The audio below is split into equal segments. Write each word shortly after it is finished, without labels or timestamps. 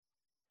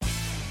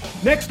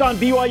Next on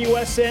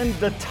BYUSN,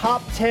 the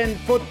top 10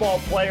 football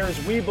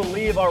players we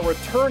believe are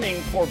returning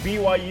for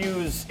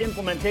BYU's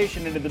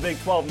implementation into the Big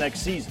 12 next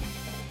season.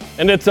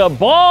 And it's a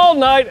ball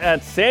night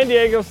at San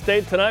Diego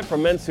State tonight for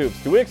men's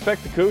hoops. Do we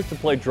expect the Cougs to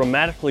play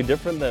dramatically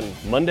different than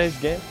Monday's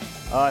game?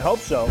 I hope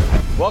so.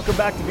 Welcome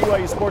back to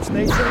BYU Sports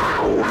Nation.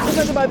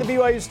 Presented by the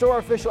BYU Store,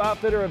 official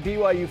outfitter of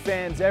BYU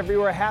fans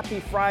everywhere.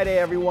 Happy Friday,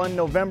 everyone.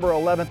 November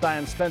 11th, I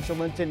am Spencer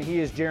Linton. He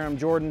is Jerem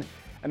Jordan.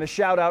 And a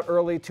shout out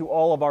early to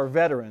all of our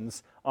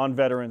veterans on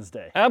Veterans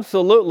Day.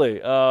 Absolutely.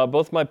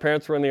 Both my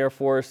parents were in the Air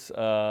Force.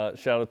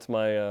 Shout out to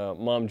my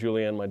mom,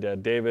 Julianne, my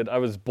dad, David. I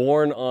was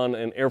born on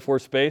an Air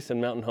Force base in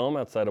Mountain Home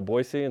outside of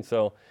Boise. And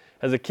so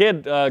as a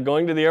kid,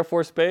 going to the Air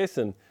Force base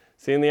and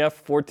seeing the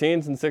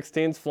F-14s and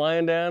 16s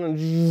flying down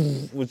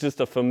and was just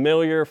a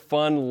familiar,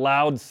 fun,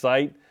 loud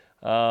sight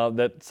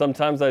that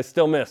sometimes I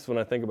still miss when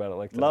I think about it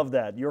like that. Love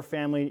that. Your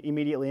family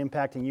immediately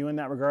impacting you in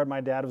that regard. My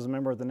dad was a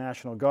member of the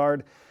National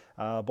Guard.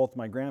 Both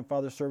my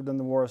grandfathers served in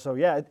the war. So,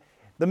 yeah,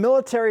 the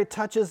military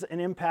touches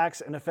and impacts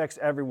and affects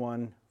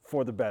everyone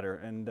for the better,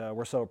 and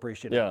we're so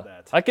appreciative of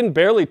that. I can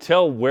barely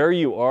tell where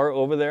you are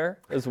over there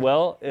as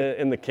well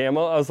in the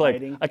camo. I was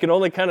like, I can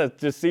only kind of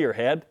just see your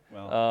head.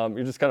 Well,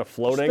 you're just kind of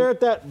floating. Stare at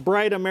that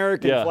bright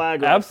American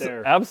flag right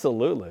there.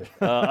 Absolutely.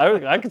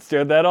 I could stare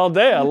at that all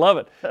day. I love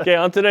it. Okay,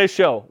 on today's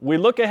show, we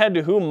look ahead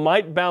to who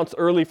might bounce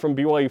early from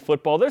BYU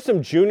football. There's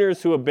some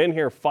juniors who have been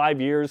here 5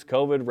 years,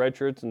 COVID,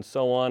 redshirts, and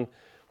so on.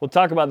 We'll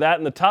talk about that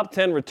and the top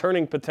 10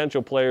 returning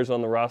potential players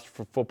on the roster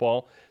for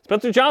football.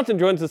 Spencer Johnson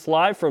joins us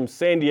live from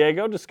San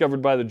Diego,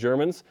 discovered by the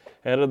Germans,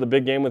 ahead of the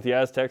big game with the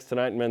Aztecs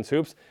tonight in men's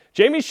hoops.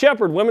 Jamie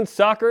Shepard, women's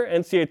soccer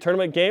NCAA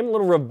tournament game, a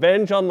little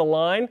revenge on the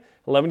line.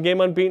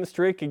 11-game unbeaten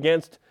streak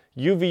against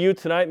UVU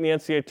tonight in the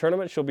NCAA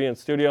tournament. She'll be in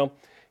studio.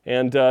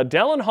 And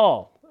Dallin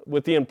Hall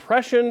with the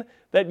impression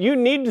that you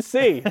need to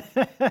see,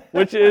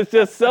 which is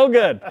just so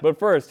good. But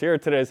first, here are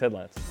today's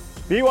headlines.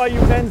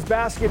 BYU men's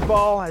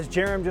basketball, as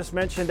Jerem just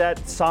mentioned, at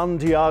San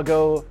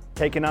Diego,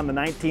 taking on the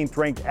 19th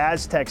ranked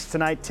Aztecs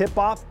tonight.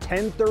 Tip-off,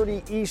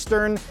 10:30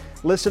 Eastern.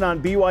 Listen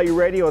on BYU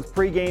Radio with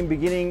pregame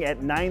beginning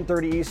at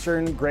 9:30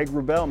 Eastern. Greg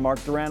Wrubell and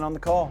Mark Duran on the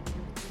call.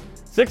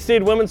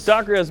 6-seed women's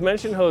soccer, as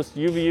mentioned, hosts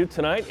UVU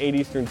tonight, 8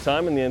 Eastern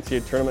time in the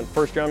NCAA tournament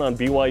first round on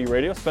BYU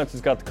Radio. Spencer's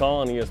got the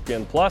call on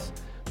ESPN+.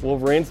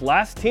 Wolverines,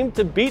 last team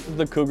to beat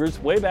the Cougars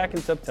way back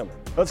in September.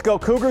 Let's go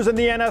Cougars in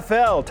the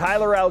NFL.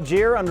 Tyler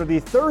Algier under the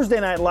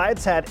Thursday night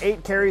lights had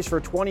 8 carries for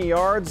 20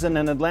 yards in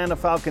an Atlanta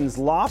Falcons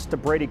loss to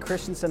Brady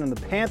Christensen and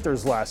the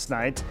Panthers last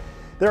night.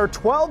 There are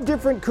 12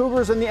 different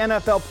Cougars in the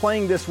NFL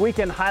playing this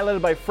weekend,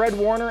 highlighted by Fred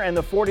Warner and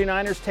the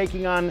 49ers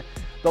taking on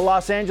the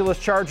Los Angeles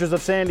Chargers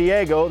of San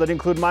Diego that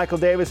include Michael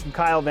Davis and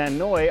Kyle Van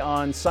Noy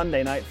on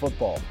Sunday Night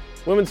Football.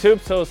 Women's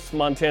Hoops hosts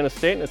Montana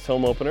State in its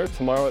home opener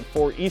tomorrow at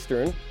 4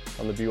 Eastern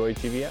on the BYU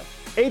TV app.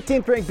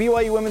 18th ranked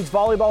BYU women's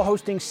volleyball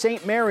hosting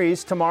St.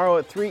 Mary's tomorrow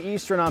at 3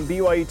 Eastern on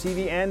BYU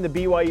TV and the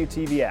BYU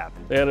TV app.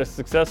 They had a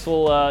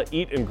successful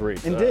eat and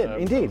greet.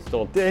 Indeed.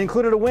 They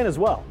included a win as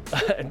well.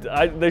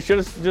 They should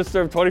have just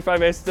served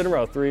 25 aces in a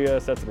row, 3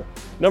 sets in a row.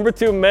 Number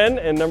 2 men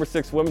and number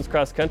 6 women's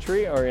cross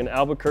country are in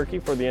Albuquerque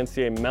for the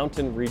NCAA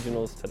Mountain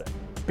Regionals today.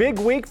 Big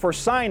week for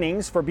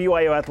signings for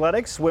BYU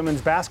Athletics.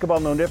 Women's basketball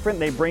no different.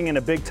 They bring in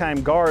a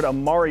big-time guard,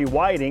 Amari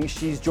Whiting.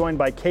 She's joined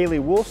by Kaylee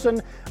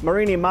Wilson,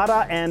 Marini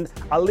Mata, and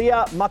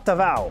Alia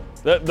Matavao.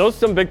 Those are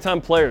some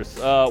big-time players.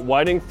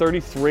 Whiting,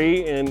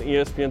 33 in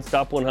ESPN's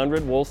Top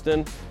 100.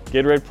 Woolston,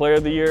 Gatorade Player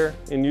of the Year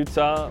in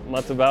Utah.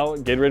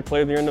 Matavao, Gatorade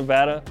Player of the Year in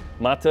Nevada.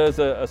 Mata is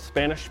a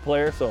Spanish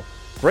player, so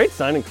great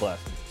signing class.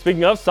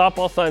 Speaking of,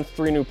 softball signs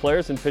 3 new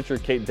players in pitcher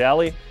Kate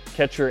Daly,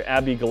 catcher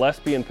Abby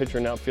Gillespie, and pitcher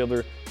and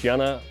outfielder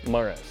Gianna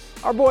Mares.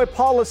 Our boy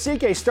Paul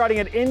Lasike starting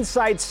at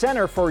inside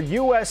center for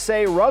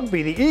USA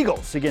Rugby. The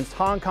Eagles against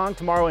Hong Kong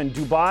tomorrow in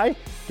Dubai.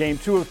 Game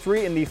 2 of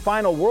 3 in the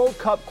final World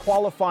Cup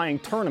qualifying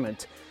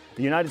tournament.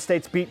 The United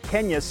States beat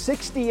Kenya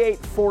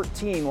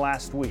 68-14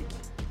 last week.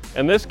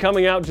 And this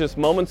coming out just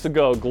moments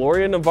ago,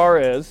 Gloria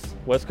Nevarez,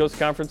 West Coast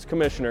Conference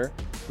Commissioner,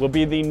 will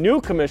be the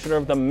new commissioner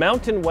of the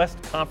Mountain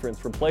West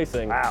Conference,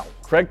 replacing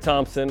Craig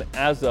Thompson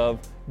as of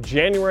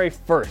January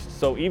 1st.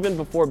 So even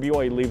before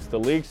BYU leaves the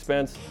league,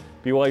 Spence,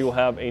 BYU will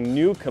have a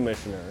new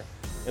commissioner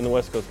in the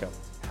West Coast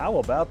Conference. How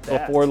about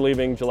that? Before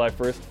leaving July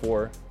 1st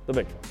for the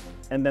Big 12.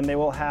 And then they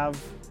will have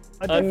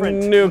a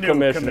different new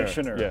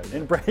commissioner. Yeah.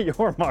 In Brett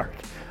Yormark.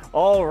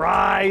 All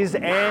rise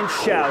and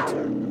shout.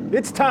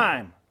 It's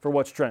time for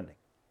What's Trending.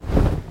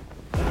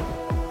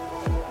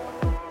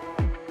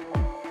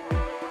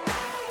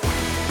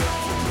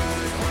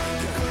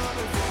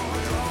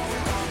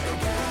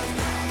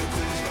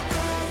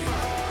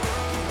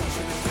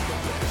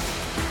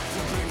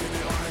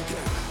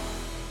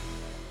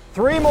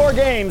 Three more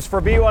games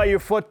for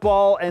BYU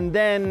football, and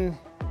then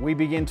we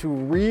begin to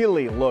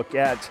really look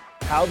at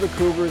how the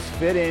Cougars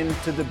fit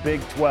into the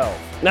Big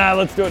 12.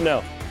 Let's do it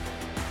now.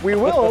 We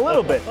will a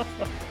little bit.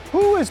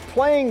 Who is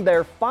playing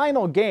their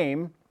final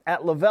game at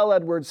LaVell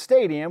Edwards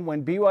Stadium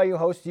when BYU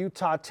hosts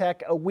Utah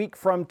Tech a week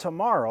from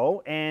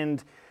tomorrow?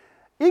 And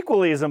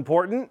equally as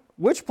important,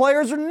 which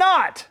players are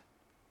not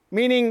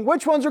meaning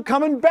which ones are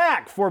coming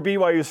back for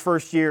BYU's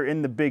first year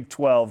in the Big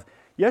 12.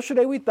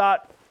 Yesterday we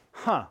thought,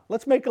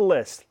 let's make a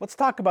list. Let's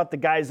talk about the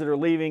guys that are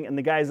leaving and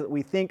the guys that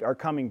we think are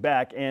coming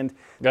back. And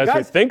guys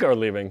we think are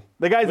leaving.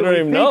 The guys we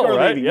that we think are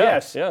right? leaving,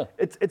 yes. Yeah.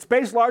 It's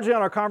based largely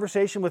on our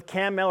conversation with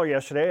Cam Miller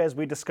yesterday as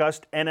we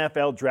discussed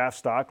NFL draft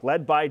stock,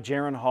 led by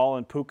Jaren Hall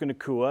and Puka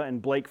Nacua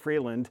and Blake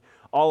Freeland,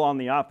 all on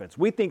the offense.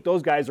 We think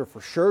those guys are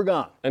for sure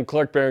gone. And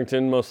Clark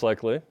Barrington, most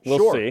likely.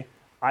 We'll see.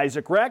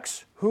 Isaac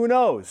Rex, who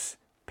knows?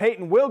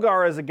 Peyton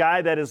Wilgar is a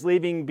guy that is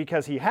leaving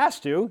because he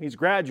has to. He's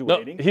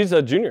graduating. No, he's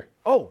a junior.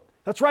 Oh,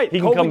 that's right. He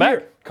can come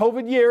back.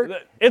 COVID year.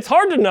 It's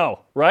hard to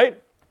know,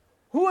 right?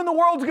 Who in the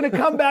world's going to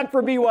come back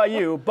for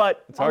BYU?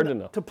 But it's hard to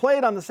know. To play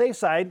it on the safe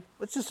side,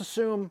 let's just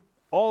assume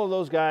all of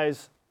those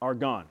guys are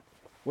gone,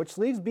 which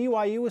leaves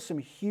BYU with some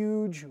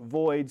huge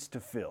voids to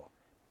fill.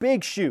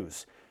 Big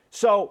shoes.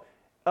 So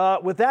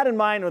with that in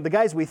mind, or the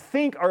guys we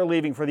think are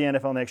leaving for the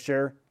NFL next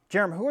year,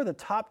 Jeremy, who are the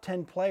top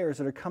 10 players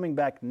that are coming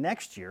back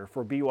next year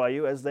for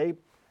BYU as they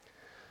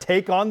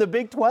take on the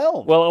Big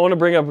 12? Well, I want to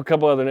bring up a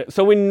couple other names.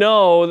 So we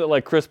know that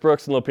like Chris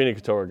Brooks and Lopini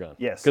Couture are gone.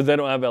 Yes. Because they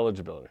don't have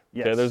eligibility.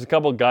 Yes. Okay, there's a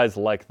couple of guys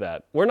like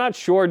that. We're not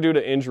sure due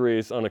to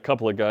injuries on a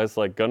couple of guys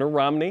like Gunnar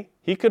Romney.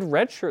 He could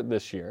redshirt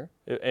this year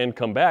and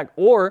come back.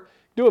 Or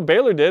do what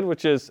Baylor did,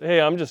 which is,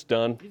 hey, I'm just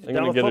done. I'm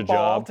going to get a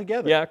job.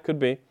 Altogether. Yeah, could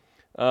be.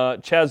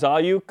 Chaz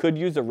Ayu could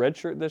use a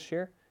redshirt this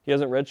year. He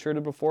hasn't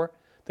redshirted before.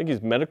 I think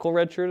he's medical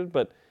redshirted,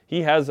 but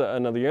he has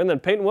another year. And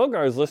then Peyton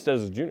Wilgar is listed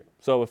as a junior.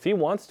 So if he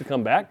wants to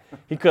come back,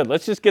 he could.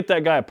 Let's just get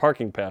that guy a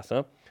parking pass,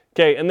 huh?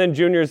 Okay, and then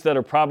juniors that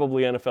are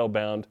probably NFL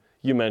bound,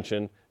 you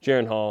mentioned,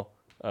 Jaren Hall,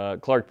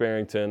 Clark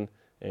Barrington,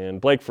 and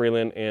Blake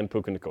Freeland, and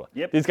Puka Nacua.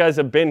 Yep. These guys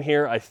have been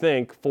here, I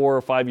think, 4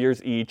 or 5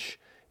 years each.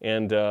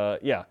 And,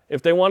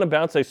 if they want to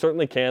bounce, they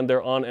certainly can.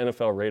 They're on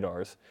NFL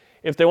radars.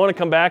 If they want to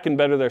come back and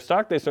better their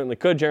stock, they certainly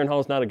could. Jaren Hall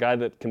is not a guy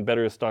that can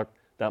better his stock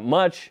that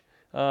much,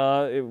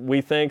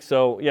 we think.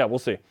 So, yeah, we'll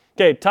see.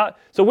 Okay,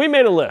 so we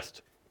made a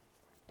list.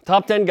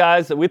 Top 10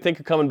 guys that we think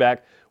are coming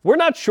back. We're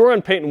not sure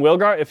on Peyton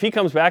Wilgar. If he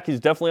comes back, he's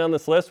definitely on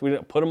this list. We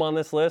didn't put him on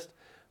this list.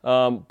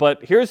 But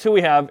here's who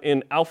we have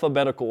in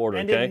alphabetical order,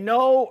 and okay?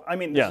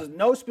 This is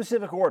no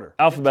specific order.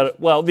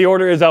 Well, the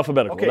order is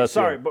alphabetical. Okay, That's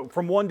sorry, but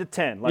from 1 to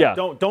 10. Yeah.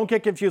 Don't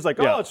get confused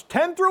it's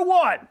 10 through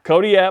 1.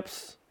 Cody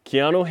Epps,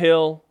 Keanu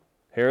Hill,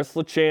 Harris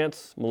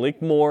LaChance,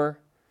 Malik Moore,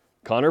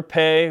 Connor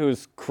Pay,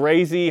 who's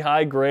crazy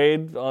high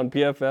grade on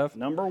PFF.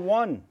 Number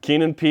 1.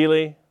 Keenan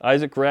Peely,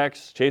 Isaac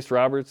Rex, Chase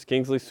Roberts,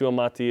 Kingsley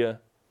Suamatia,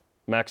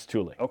 Max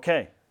Tooley.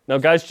 Okay. Now,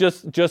 guys,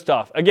 just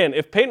off. Again,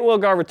 if Peyton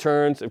Wilgar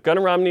returns, if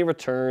Gunnar Romney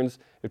returns,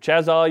 if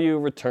Chaz Ayu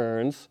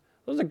returns,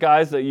 those are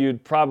guys that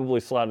you'd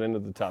probably slot into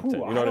the top 10. You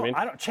know what I mean?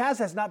 Chaz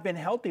has not been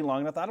healthy long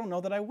enough. I don't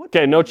know that I would.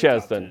 Okay, no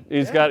Chaz then.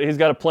 He's got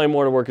to play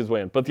more to work his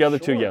way in. But the other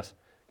two, yes.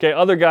 Okay,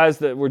 other guys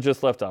that were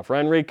just left off.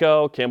 Ryan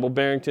Rico, Campbell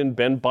Barrington,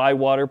 Ben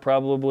Bywater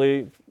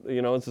probably,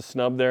 it's a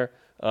snub there.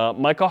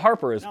 Micah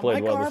Harper has played well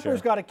this year. Micah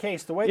Harper's got a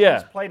case. The way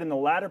he's played in the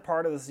latter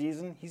part of the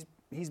season,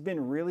 he's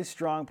been really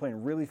strong,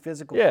 playing really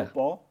physical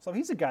football. So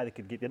he's a guy that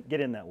could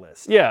get in that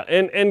list. Yeah,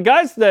 and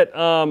guys that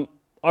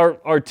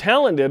are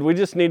talented, we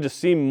just need to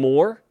see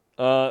more.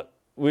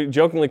 We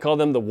jokingly call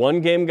them the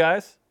one-game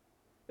guys,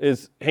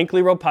 is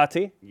Hinckley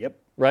Ropati. Yep.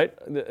 Right?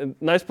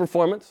 Nice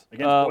performance.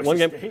 Against one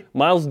game. State.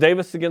 Miles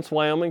Davis against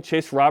Wyoming.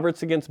 Chase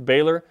Roberts against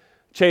Baylor.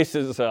 Chase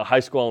is a high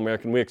school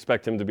All-American. We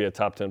expect him to be a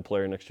top 10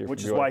 player next year.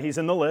 Which is why he's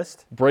in the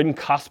list. Braden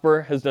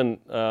Cosper has done,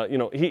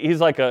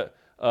 he's like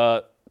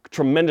a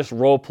tremendous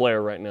role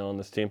player right now on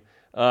this team.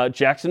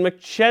 Jackson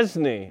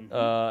McChesney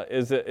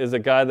is a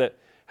guy that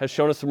has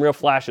shown us some real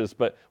flashes,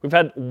 but we've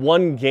had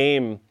one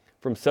game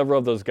from several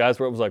of those guys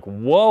where it was like,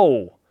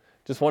 whoa,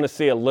 just want to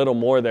see a little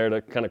more there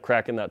to kind of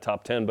crack in that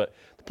top 10. But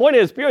the point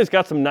is, BYU's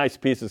got some nice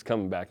pieces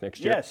coming back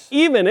next year. Yes.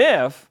 Even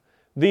if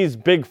these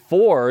big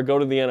four go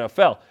to the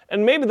NFL.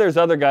 And maybe there's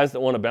other guys that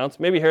want to bounce.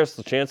 Maybe Harris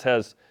LaChance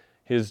has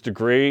his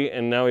degree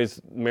and now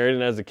he's married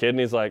and has a kid and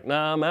he's like,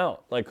 nah, I'm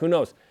out. Like, who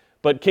knows?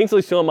 But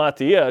Kingsley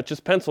Suamatia,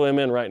 just pencil him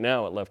in right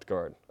now at left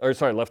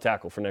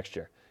tackle for next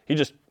year. He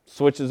just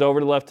switches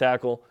over to left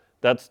tackle.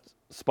 That's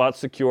spot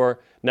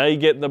secure. Now you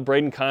get the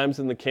Braden Kimes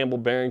and the Campbell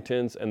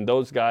Barringtons and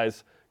those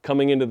guys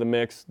coming into the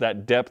mix,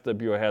 that depth that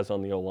BYU has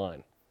on the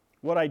O-line.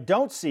 What I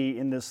don't see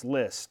in this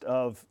list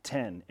of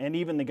 10, and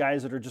even the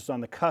guys that are just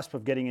on the cusp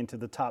of getting into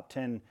the top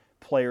 10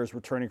 players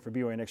returning for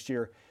BYU next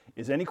year,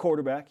 is any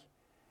quarterback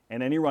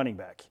and any running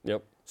back.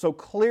 Yep. So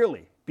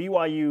clearly,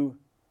 BYU,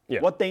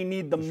 what they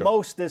need the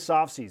most this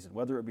offseason,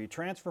 whether it be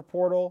transfer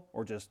portal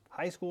or just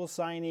high school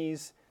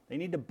signees, they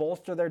need to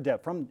bolster their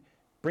depth. From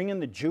bringing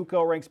the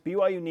JUCO ranks,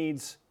 BYU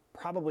needs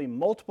probably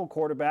multiple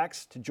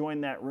quarterbacks to join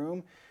that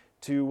room,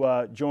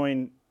 to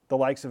join the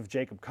likes of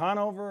Jacob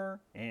Conover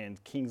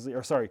and Cade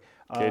Fennegan.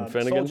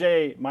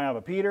 Soljay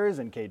Maiava-Peters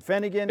and Cade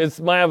Fennegan. Is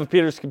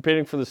Maiava-Peters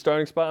competing for the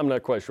starting spot? I'm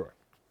not quite sure.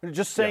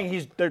 Just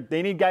saying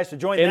they need guys to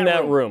join in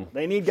that room.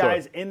 They need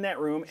guys in that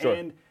room. Sure.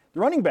 And the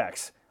running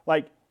backs,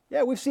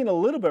 we've seen a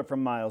little bit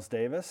from Miles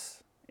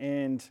Davis,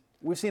 and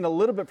we've seen a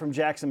little bit from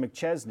Jackson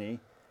McChesney.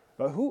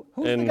 But who's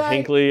and the guy?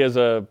 Hinckley as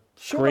a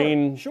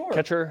screen Sure.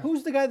 catcher.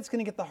 Who's the guy that's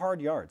going to get the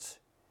hard yards?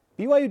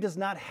 BYU does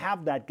not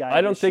have that guy.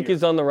 I don't think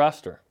he's on the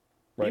roster.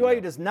 BYU now.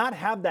 does not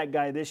have that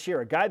guy this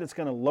year. A guy that's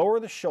going to lower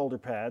the shoulder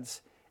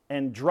pads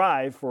and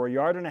drive for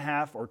 1.5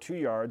 yards or 2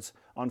 yards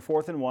on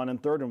 4th and 1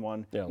 and 3rd and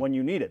 1 when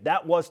you need it.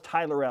 That was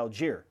Tyler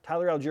Algier.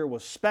 Tyler Algier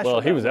was special.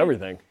 Well, he was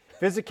everything.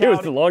 Physicality, he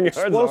was the long yards,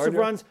 explosive the hard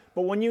runs.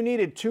 But when you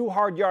needed 2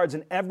 hard yards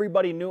and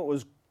everybody knew it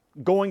was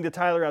going to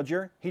Tyler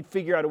Algier, he'd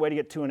figure out a way to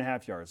get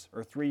 2.5 yards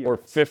or 3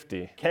 yards. Or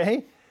 50.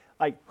 Okay?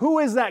 Like, who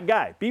is that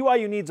guy?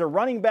 BYU needs a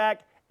running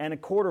back and a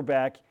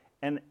quarterback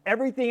and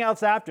everything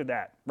else after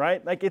that,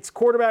 right? Like, it's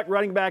quarterback,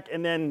 running back,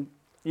 and then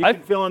you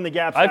can fill in the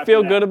gaps I after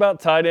feel that. good about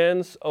tight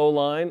ends,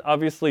 O-line.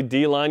 Obviously,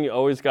 D-line, you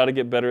always got to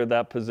get better at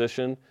that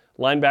position.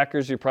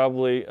 Linebackers, you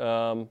probably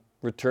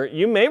return.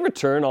 You may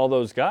return all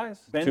those guys.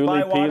 Ben Thule,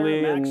 Bywater,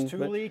 Peely, Max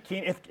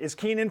Thule. Is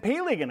Keenan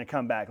Peely going to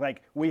come back?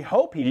 Like, we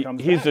hope he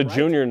comes back, he's a right?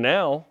 junior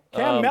now.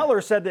 Cam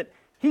Mellor said that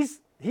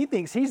he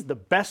thinks he's the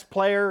best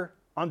player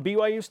on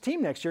BYU's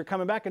team next year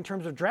coming back in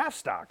terms of draft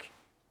stock,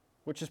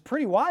 which is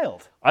pretty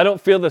wild. I don't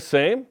feel the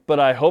same, but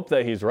I hope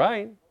that he's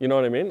right. You know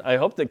what I mean? I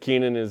hope that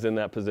Keenan is in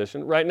that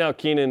position. Right now,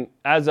 Keenan,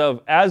 as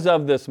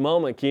of this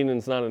moment,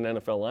 Keenan's not an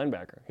NFL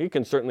linebacker. He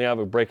can certainly have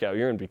a breakout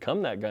year and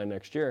become that guy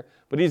next year,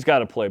 but he's got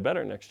to play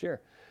better next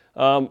year.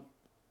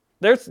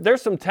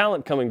 There's some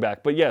talent coming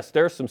back, but yes,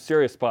 there's some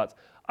serious spots.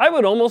 I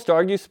would almost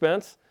argue,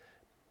 Spence,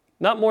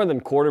 not more than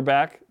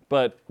quarterback,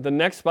 but the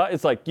next spot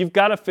is like you've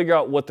got to figure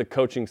out what the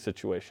coaching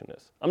situation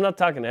is. I'm not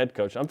talking head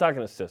coach. I'm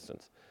talking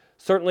assistants.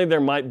 Certainly there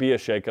might be a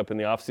shakeup in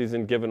the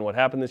offseason given what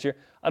happened this year.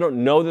 I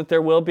don't know that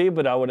there will be,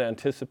 but I would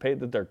anticipate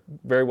that there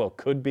very well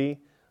could be,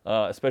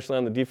 especially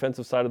on the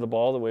defensive side of the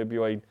ball, the way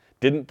BYU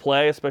didn't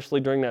play,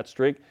 especially during that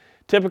streak.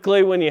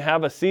 Typically when you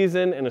have a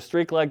season and a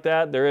streak like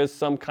that, there is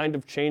some kind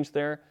of change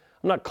there.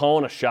 I'm not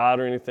calling a shot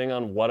or anything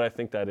on what I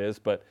think that is,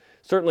 but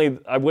certainly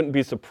I wouldn't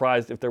be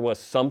surprised if there was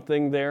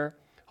something there.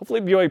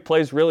 Hopefully BYU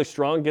plays really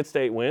strong, gets to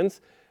 8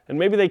 wins, and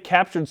maybe they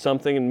captured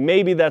something, and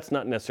maybe that's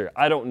not necessary.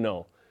 I don't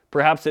know.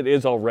 Perhaps it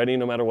is already,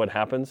 no matter what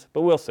happens,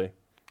 but we'll see.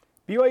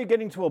 BYU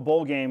getting to a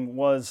bowl game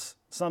was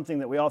something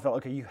that we all felt,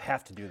 okay, you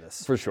have to do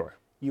this. For sure.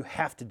 You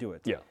have to do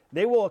it. Yeah.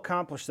 They will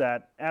accomplish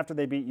that after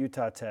they beat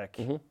Utah Tech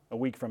a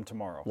week from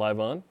tomorrow. Live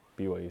on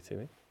BYU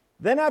TV.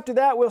 Then after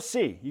that, we'll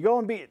see. You go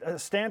and beat a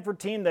Stanford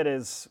team that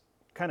is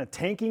kind of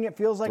tanking, it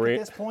feels like, at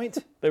this point.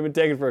 They've been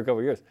taking for a couple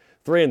of years.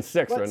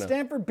 3-6 But right now.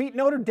 Stanford beat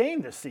Notre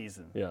Dame this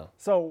season. Yeah.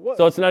 So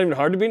it's not even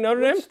hard to beat Notre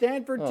Dame? Which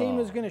Stanford team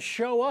is going to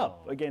show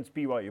up against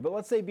BYU? But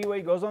let's say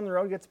BYU goes on the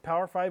road, gets a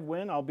Power 5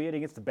 win, albeit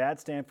against a bad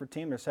Stanford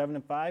team. They're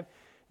 7-5.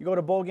 You go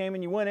to bowl game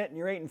and you win it, and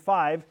you're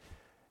 8-5.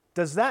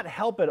 Does that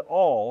help at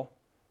all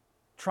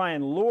try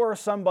and lure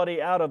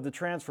somebody out of the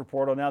transfer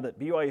portal now that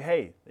BYU,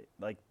 hey,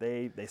 like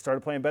they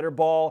started playing better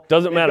ball?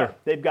 Doesn't matter.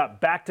 They've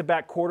got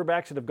back-to-back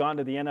quarterbacks that have gone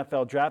to the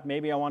NFL draft.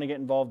 Maybe I want to get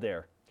involved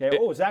there. Okay.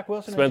 Zach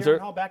Wilson and Jaren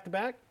Hall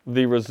back-to-back?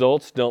 The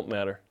results don't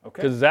matter.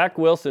 Okay. Because Zach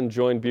Wilson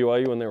joined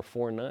BYU when they were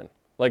 4-9.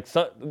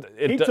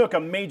 He took a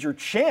major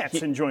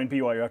chance and joined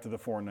BYU after the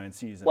 4-9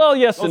 season. Well,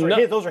 yes and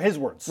no. Those are his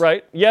words.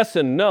 Right. Yes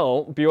and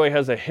no. BYU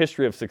has a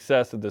history of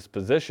success at this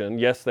position.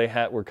 Yes,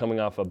 were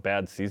coming off a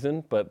bad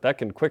season, but that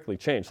can quickly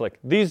change. Like,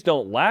 these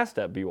don't last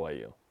at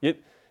BYU.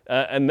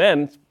 And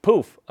then,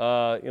 poof,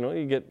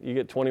 you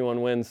get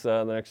 21 wins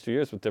the next 2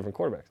 years with different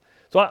quarterbacks.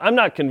 So I'm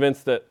not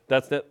convinced that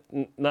that's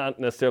not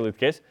necessarily the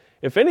case.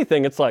 If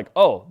anything, it's like,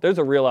 there's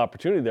a real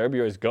opportunity there.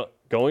 BYU's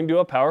going to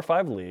a Power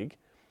 5 league.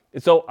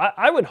 So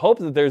I would hope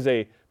that there's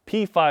a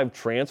P5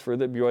 transfer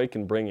that BYU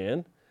can bring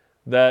in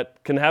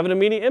that can have an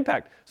immediate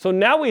impact. So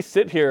now we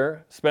sit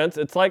here, Spence,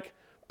 it's like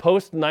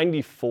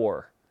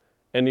post-94,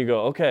 and you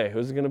go, okay,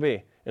 who's it going to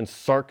be? And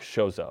Sark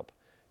shows up.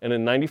 And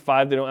in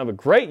 95, they don't have a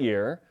great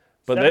year.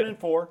 But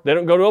 7-4. They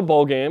don't go to a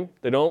bowl game.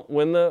 They don't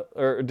win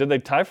or did they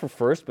tie for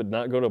first but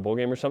not go to a bowl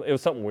game or something? It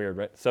was something weird,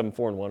 right?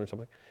 7-4-1 or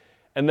something.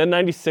 And then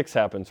 96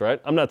 happens, right?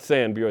 I'm not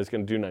saying BYU is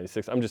going to do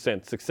 96. I'm just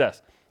saying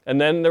success.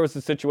 And then there was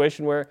a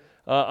situation where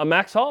a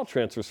Max Hall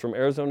transfers from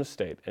Arizona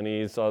State, and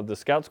he's the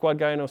scout squad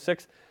guy in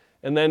 06,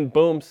 and then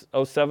boom,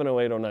 07,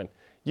 08, 09.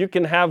 You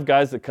can have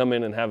guys that come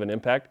in and have an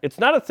impact. It's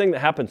not a thing that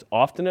happens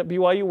often at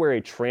BYU where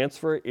a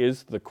transfer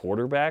is the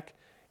quarterback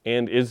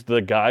and is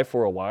the guy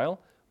for a while.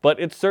 But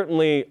it's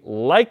certainly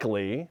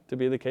likely to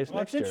be the case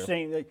next year. It's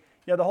interesting.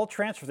 The whole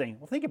transfer thing.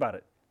 Well, think about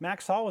it.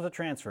 Max Hall was a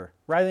transfer.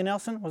 Riley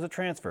Nelson was a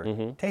transfer.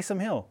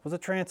 Taysom Hill was a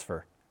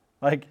transfer.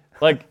 And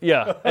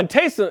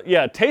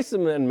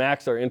Taysom and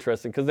Max are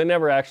interesting because they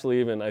never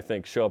actually even, I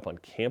think, show up on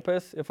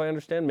campus, if I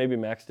understand. Maybe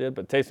Max did,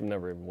 but Taysom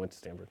never even went to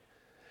Stanford.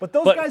 But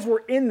those guys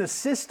were in the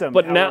system,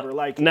 but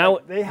however. Now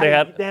they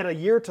had a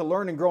year to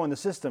learn and grow in the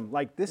system.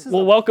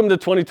 Welcome to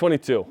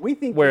 2022. We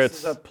think this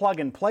is a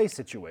plug-and-play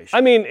situation.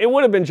 I mean, it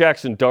would have been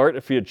Jackson Dart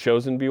if he had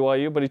chosen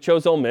BYU, but he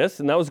chose Ole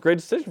Miss, and that was a great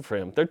decision for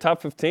him. They're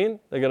top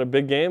 15. They got a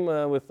big game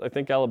with, I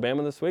think,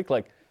 Alabama this week.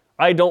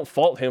 I don't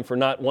fault him for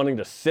not wanting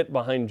to sit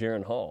behind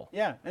Jaren Hall.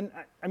 Yeah, and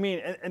I mean,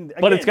 and again,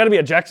 but it's got to be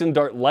a Jackson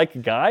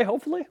Dart-like guy,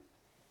 hopefully.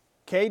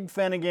 Cade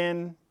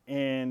Fennegan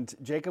and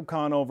Jacob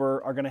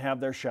Conover are going to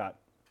have their shot.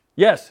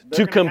 Yes,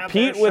 They're to gonna have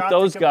their compete with shot to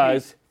those compete.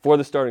 guys for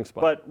the starting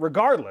spot. But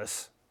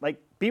regardless,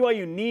 like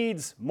BYU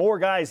needs more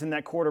guys in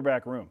that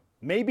quarterback room.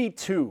 Maybe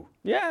 2.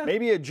 Yeah.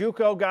 Maybe a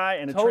JUCO guy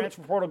and a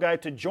transfer portal guy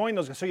to join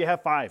those guys, so you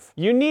have 5.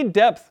 You need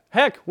depth.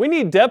 Heck, we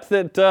need depth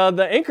at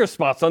the anchor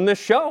spots on this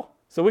show,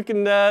 so we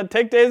can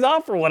take days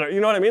off or whatever.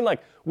 You know what I mean?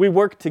 Like, we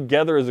work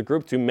together as a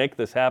group to make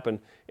this happen.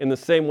 In the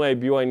same way,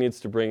 BYU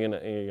needs to bring in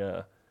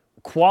a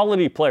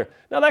quality player.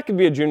 Now, that could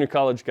be a junior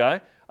college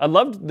guy. I'd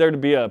love there to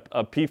be a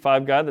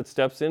P5 guy that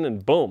steps in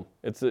and boom,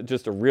 it's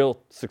just a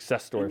real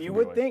success story. And for you BYU.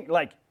 would think,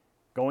 like,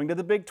 going to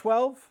the Big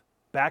 12,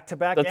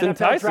 back-to-back That's NFL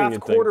enticing, draft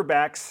you'd think.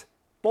 quarterbacks,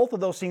 both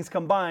of those things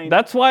combined,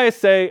 That's why I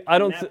say I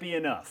wouldn't don't. that be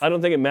enough? I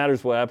don't think it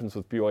matters what happens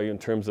with BYU in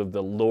terms of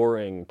the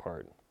luring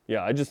part.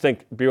 Yeah, I just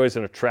think BYU is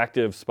an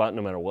attractive spot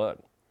no matter what.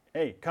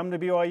 Hey, come to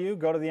BYU,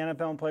 go to the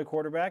NFL and play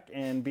quarterback,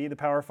 and be the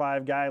Power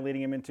 5 guy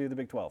leading him into the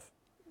Big 12.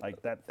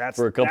 Like that's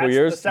For a couple that's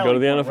years, the go to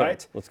the selling NFL. point,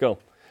 right? Let's go.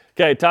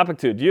 Okay, topic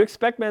 2. Do you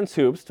expect men's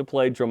hoops to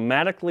play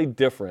dramatically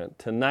different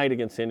tonight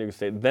against San Diego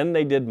State than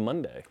they did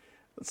Monday?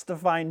 Let's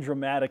define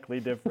dramatically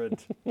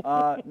different.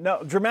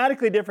 No,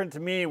 dramatically different to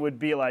me would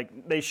be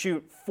like they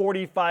shoot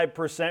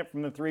 45%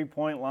 from the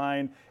three-point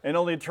line and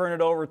only turn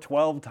it over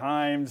 12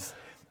 times.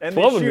 And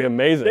 12 would be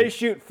amazing. They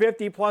shoot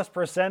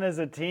 50+% as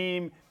a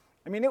team.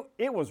 I mean,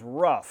 it was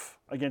rough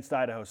against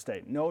Idaho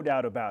State, no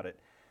doubt about it.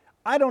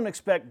 I don't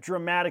expect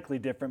dramatically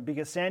different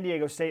because San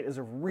Diego State is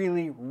a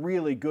really,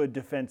 really good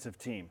defensive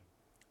team.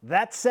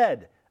 That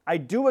said, I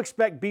do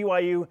expect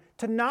BYU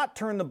to not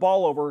turn the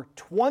ball over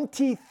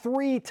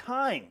 23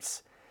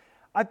 times.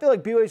 I feel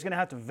like BYU is going to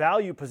have to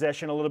value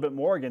possession a little bit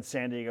more against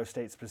San Diego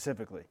State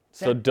specifically.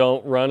 So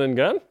don't run and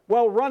gun?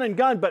 Well, run and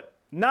gun, but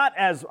not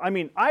as, I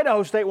mean,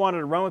 Idaho State wanted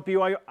to run with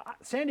BYU.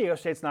 San Diego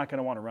State's not going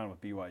to want to run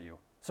with BYU.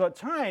 So at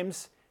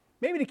times,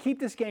 maybe to keep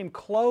this game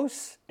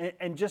close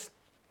and just,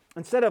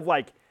 instead of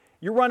like,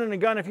 you're running a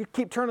gun, if you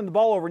keep turning the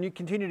ball over and you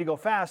continue to go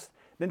fast,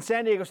 then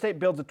San Diego State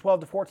builds a 12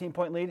 to 14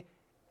 point lead.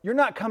 You're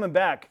not coming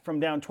back from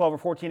down 12 or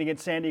 14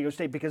 against San Diego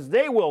State because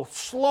they will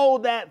slow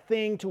that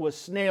thing to a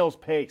snail's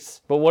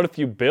pace. But what if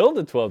you build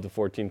a 12 to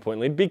 14 point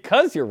lead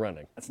because you're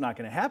running? That's not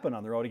going to happen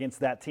on the road against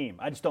that team.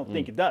 I just don't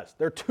think it does.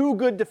 They're too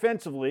good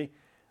defensively.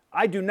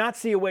 I do not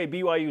see a way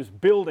BYU's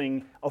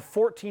building a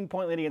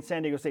 14-point lead against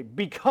San Diego State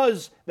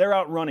because they're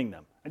outrunning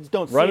them. I just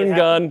don't see it Run and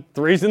happening. gun,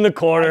 threes in the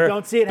corner. I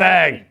don't see it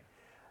bang. happening.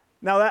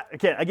 Now that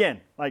again,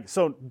 like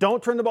so,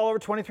 don't turn the ball over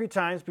 23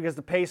 times because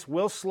the pace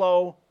will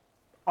slow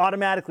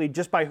automatically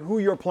just by who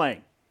you're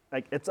playing.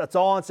 Like it's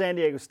all on San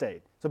Diego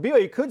State. So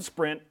BYU could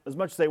sprint as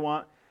much as they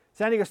want.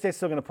 San Diego State's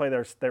still going to play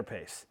their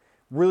pace.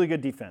 Really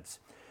good defense.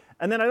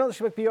 And then I don't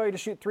expect BYU to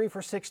shoot 3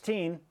 for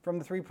 16 from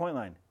the three-point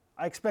line.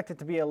 I expect it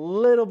to be a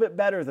little bit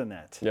better than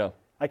that. Yeah.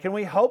 Like, can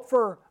we hope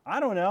for, I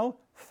don't know,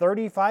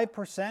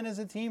 35% as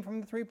a team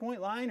from the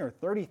three-point line or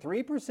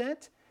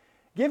 33%?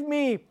 Give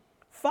me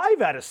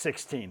 5 out of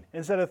 16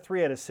 instead of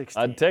 3 out of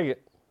 16. I'd take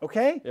it.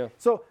 Okay? Yeah.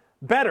 So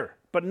better,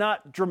 but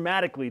not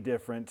dramatically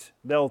different.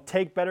 They'll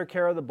take better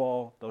care of the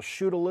ball. They'll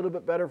shoot a little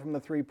bit better from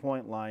the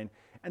three-point line.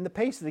 And the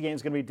pace of the game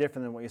is going to be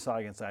different than what you saw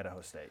against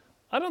Idaho State.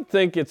 I don't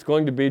think it's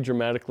going to be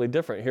dramatically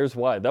different. Here's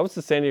why. That was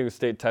the San Diego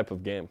State type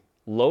of game.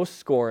 Low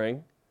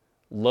scoring,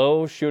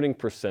 low shooting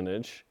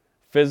percentage,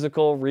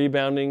 physical,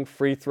 rebounding,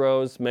 free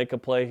throws, make a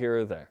play here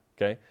or there.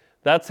 Okay?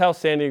 That's how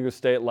San Diego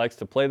State likes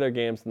to play their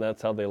games, and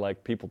that's how they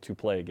like people to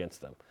play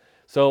against them.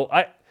 So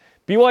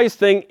BYU's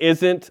thing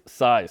isn't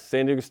size.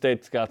 San Diego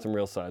State's got some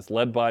real size,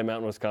 led by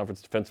Mountain West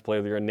Conference Defensive Player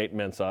of the Year, Nate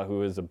Mensah,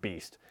 who is a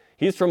beast.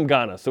 He's from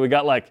Ghana, so we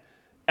got like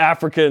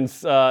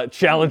Africans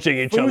challenging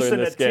each other in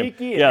this game.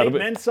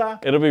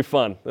 It'll be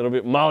fun. It'll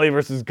be Mali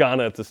versus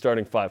Ghana at the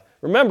starting 5.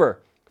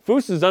 Remember,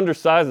 Foose is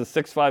undersized at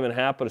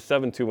 6'5.5", but a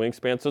 7'2"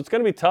 wingspan, so it's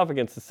going to be tough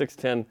against the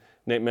 6'10"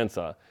 Nate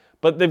Mensah.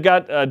 But they've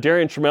got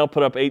Darian Trammell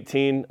put up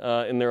 18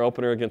 in their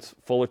opener against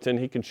Fullerton.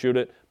 He can shoot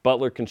it.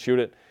 Butler can shoot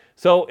it.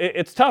 So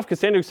it's tough because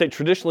San Diego State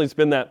traditionally has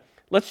been that,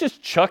 let's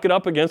just chuck it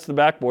up against the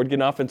backboard, get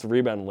an offensive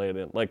rebound and lay it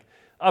in. Like,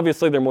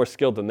 obviously they're more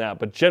skilled than that,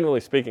 but generally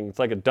speaking, it's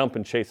like a dump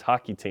and chase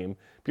hockey team.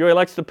 BYU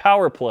likes to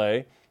power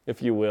play,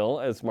 if you will,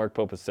 as Mark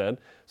Pope has said.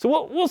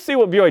 So we'll see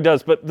what BYU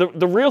does. But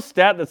the real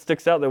stat that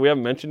sticks out that we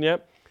haven't mentioned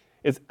yet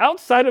is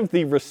outside of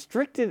the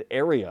restricted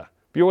area,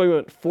 BYU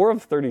went 4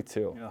 of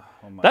 32.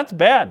 That's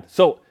bad.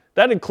 So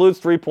that includes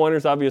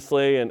three-pointers,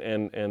 obviously,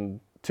 and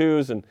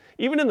twos, and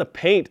even in the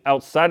paint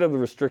outside of the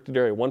restricted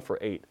area, 1 for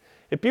 8.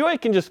 If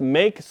BYU can just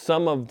make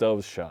some of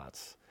those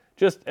shots,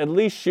 just at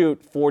least shoot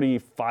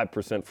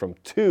 45% from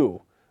 2,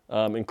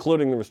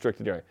 including the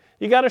restricted area,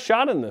 you got a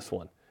shot in this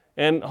one.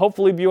 And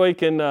hopefully BYU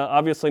can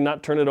obviously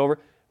not turn it over.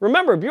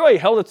 Remember, BYU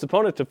held its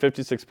opponent to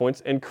 56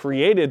 points and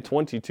created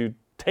 22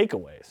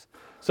 takeaways.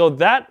 So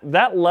that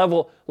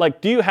level,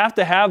 like, do you have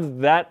to have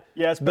that?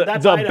 Yes, but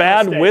that's the Idaho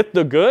bad State. with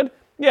the good.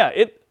 Yeah,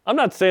 I'm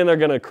not saying they're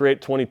going to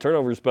create 20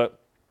 turnovers, but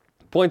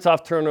points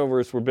off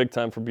turnovers were big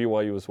time for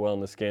BYU as well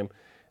in this game.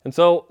 And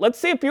so let's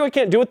see if BYU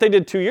can't do what they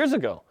did 2 years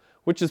ago,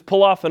 which is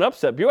pull off an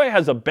upset. BYU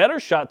has a better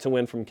shot to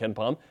win from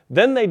KenPom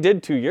than they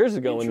did 2 years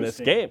ago in this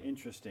game.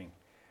 Interesting.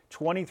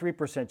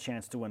 23%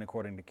 chance to win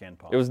according to Ken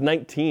Palm. It was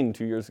 19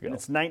 2 years ago. And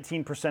it's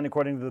 19%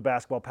 according to the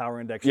Basketball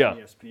Power Index Yeah.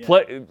 from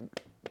ESPN.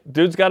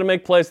 Dude's got to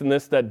make plays in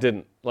this that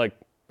didn't. Like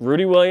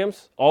Rudy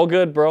Williams, all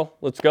good, bro.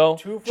 Let's go.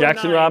 2 for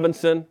Jackson 9.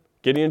 Robinson,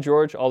 Gideon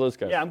George, all those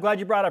guys. Yeah, I'm glad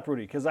you brought up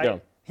Rudy because Yeah.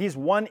 he's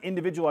one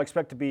individual I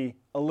expect to be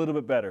a little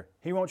bit better.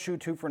 He won't shoot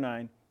 2 for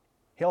 9.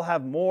 He'll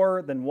have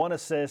more than 1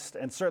 assist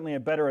and certainly a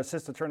better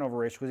assist-to-turnover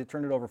ratio because he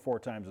turned it over 4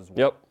 times as well.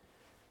 Yep.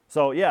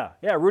 So, yeah,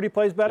 Rudy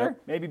plays better.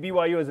 Yep. Maybe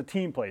BYU as a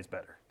team plays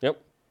better.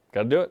 Yep.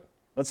 Got to do it.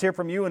 Let's hear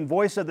from you in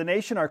Voice of the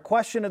Nation. Our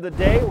question of the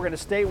day, we're going to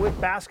stay with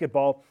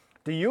basketball.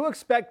 Do you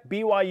expect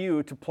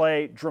BYU to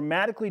play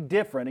dramatically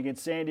different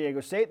against San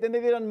Diego State than they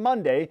did on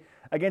Monday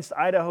against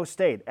Idaho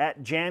State?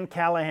 At Jan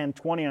Callahan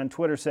 20 on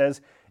Twitter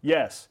says,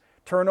 yes,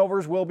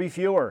 turnovers will be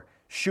fewer,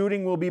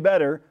 shooting will be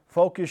better,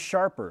 focus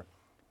sharper.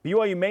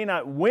 BYU may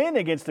not win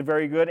against a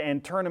very good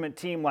and tournament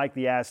team like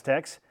the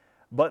Aztecs,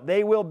 but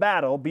they will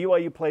battle.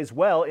 BYU plays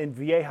well in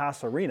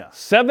Viejas Arena.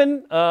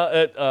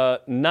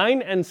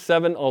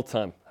 9-7 all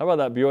time. How about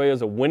that? BYU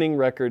has a winning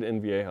record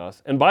in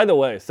Viejas. And by the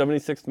way,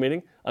 76th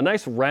meeting, a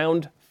nice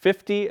round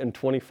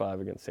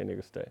 50-25 against San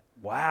Diego State.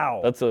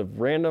 Wow. That's a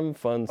random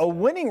fun A stat.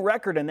 winning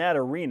record in that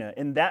arena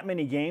in that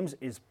many games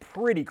is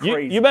pretty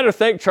crazy. You better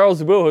thank Charles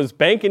Dubois, who's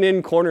banking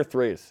in corner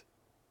threes.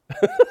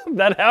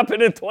 That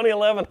happened in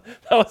 2011.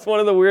 That was one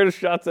of the weirdest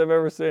shots I've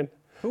ever seen.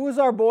 Who was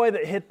our boy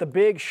that hit the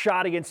big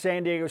shot against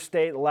San Diego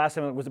State the last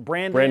time? Was it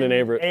Brandon? Brandon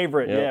Averett. Yep.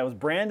 Yep. Yeah, it was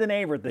Brandon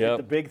Averett that hit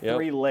the big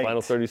 3 late.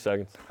 Final 30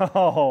 seconds.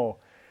 Oh.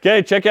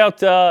 Okay, check out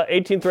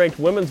 18th ranked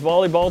women's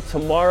volleyball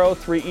tomorrow,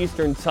 3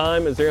 Eastern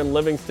time, as Aaron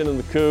Livingston and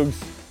the Cougs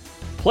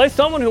play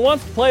someone who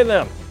wants to play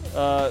them.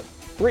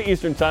 3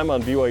 Eastern time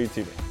on BYU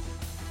TV.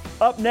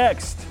 Up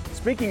next,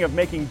 speaking of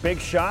making big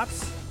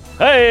shots,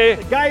 Hey,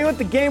 the guy who hit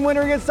the game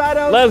winner against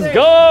Idaho let's State.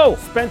 go!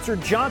 Spencer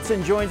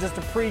Johnson joins us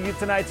to preview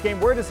tonight's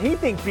game. Where does he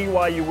think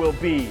BYU will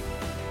be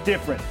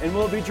different? And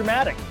will it be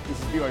dramatic? This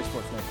is BYU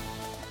Sports Nation.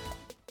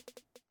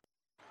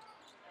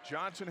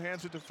 Johnson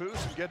hands it to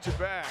Foose and gets it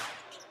back.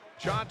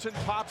 Johnson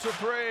pops a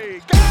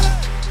three. Got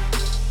it!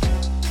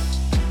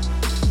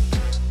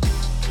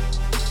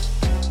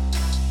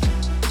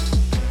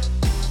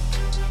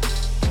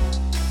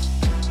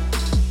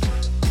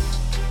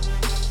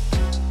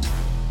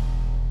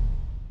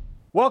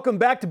 Welcome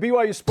back to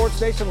BYU Sports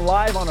Nation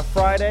live on a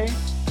Friday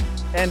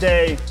and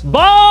a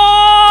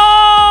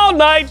Ball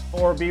night!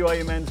 for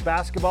BYU men's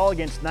basketball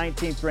against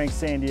 19th ranked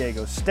San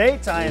Diego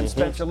State. I am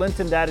Spencer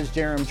Linton. That is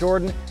Jerem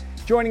Jordan.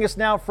 Joining us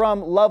now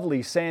from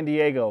lovely San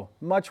Diego,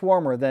 much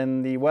warmer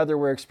than the weather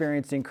we're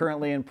experiencing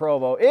currently in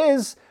Provo,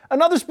 is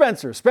another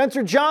Spencer,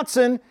 Spencer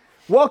Johnson.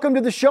 Welcome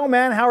to the show,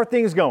 man. How are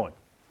things going?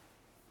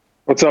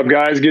 What's up,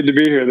 guys? Good to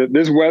be here.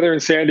 This weather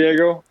in San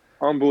Diego,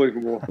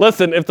 unbelievable.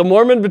 Listen, if the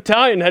Mormon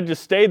Battalion had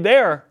just stayed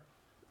there,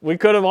 we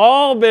could have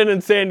all been in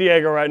San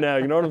Diego right now.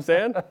 You know what I'm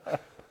saying?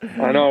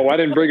 I know. Why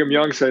didn't Brigham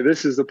Young say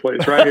this is the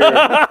place right here?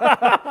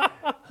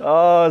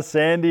 Oh,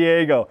 San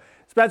Diego.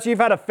 Spencer, you've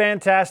had a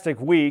fantastic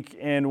week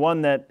and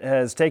one that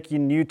has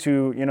taken you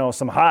to,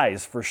 some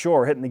highs for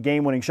sure, hitting the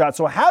game-winning shot.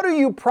 So how do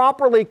you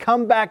properly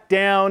come back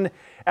down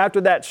after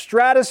that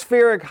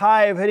stratospheric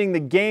high of hitting the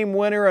game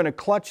winner in a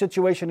clutch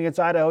situation against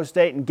Idaho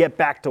State and get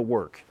back to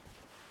work?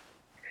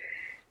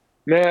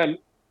 Man,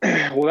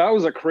 well, that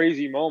was a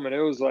crazy moment.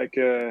 It was like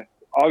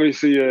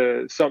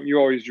obviously something you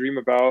always dream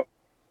about.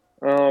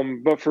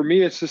 But for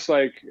me, it's just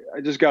like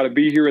I just got to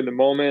be here in the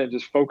moment and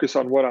just focus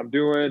on what I'm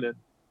doing. And,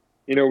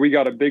 we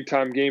got a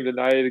big-time game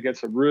tonight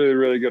against a really,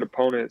 really good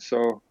opponent.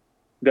 So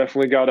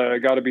definitely got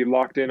to be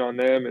locked in on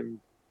them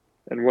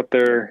and what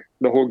the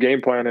whole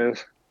game plan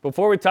is.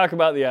 Before we talk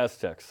about the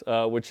Aztecs,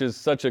 which is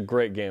such a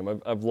great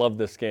game, I've loved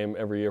this game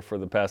every year for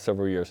the past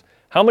several years.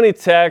 How many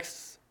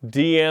texts,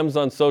 DMs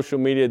on social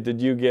media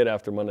did you get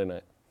after Monday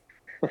night?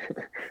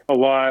 A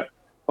lot,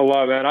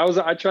 man.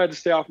 I tried to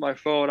stay off my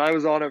phone. I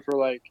was on it for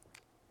like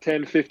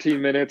 10, 15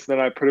 minutes.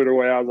 Then I put it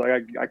away. I was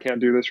like, I can't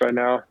do this right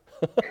now.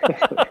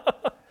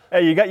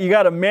 Hey, you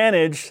got to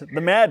manage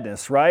the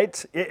madness,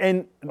 right?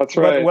 And that's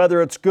right.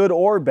 Whether it's good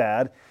or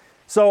bad.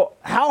 So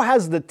how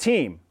has the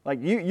team, like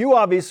you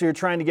obviously are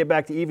trying to get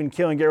back to even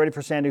kill and get ready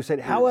for San Diego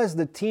State. How has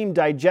the team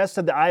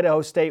digested the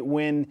Idaho State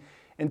win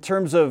in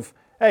terms of,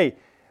 hey,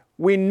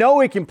 we know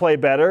we can play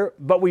better,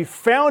 but we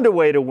found a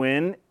way to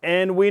win,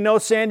 and we know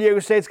San Diego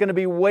State's going to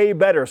be way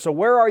better. So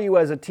where are you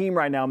as a team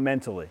right now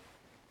mentally?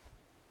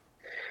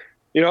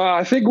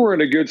 I think we're in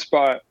a good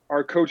spot.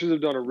 Our coaches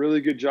have done a really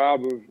good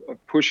job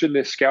of pushing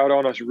this scout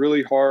on us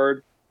really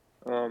hard,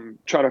 trying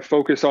to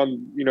focus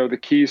on, the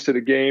keys to the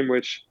game,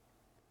 which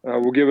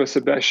will give us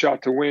the best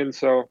shot to win.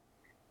 So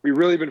we've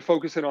really been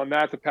focusing on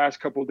that the past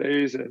couple of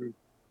days.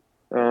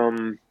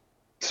 And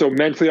so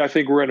mentally, I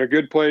think we're in a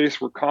good place.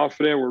 We're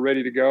confident. We're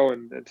ready to go.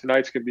 And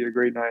tonight's going to be a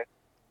great night.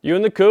 You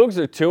and the Cougs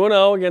are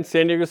 2-0 against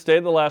San Diego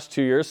State the last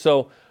 2 years.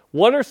 So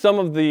what are some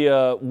of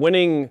the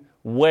winning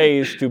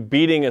ways to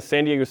beating a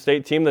San Diego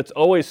State team that's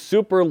always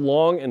super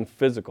long and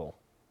physical?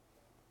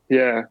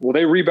 Yeah, well,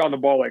 they rebound the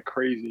ball like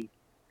crazy.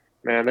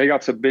 Man, they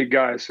got some big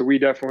guys. So we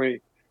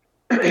definitely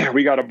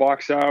we got to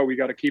box out. We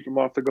got to keep them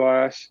off the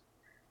glass.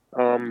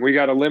 We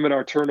got to limit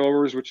our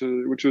turnovers, which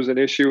was an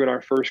issue in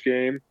our first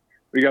game.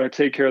 We got to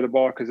take care of the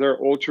ball because they're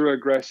ultra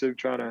aggressive,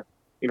 trying to,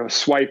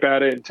 swipe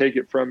at it and take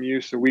it from you.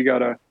 So we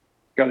gotta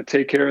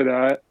take care of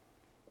that,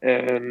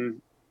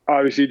 and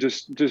obviously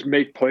just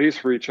make plays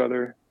for each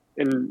other.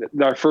 In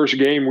our first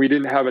game, we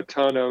didn't have a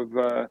ton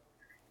of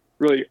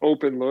really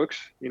open looks.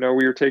 We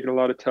were taking a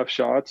lot of tough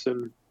shots,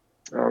 and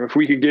if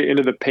we could get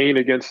into the paint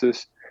against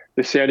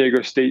the San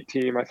Diego State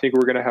team, I think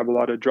we're going to have a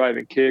lot of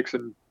driving kicks,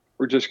 and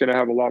we're just going to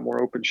have a lot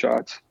more open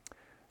shots.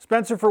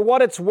 Spencer, for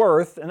what it's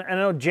worth, and I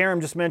know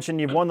Jerem just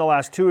mentioned you've won the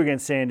last 2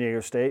 against San Diego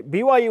State,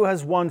 BYU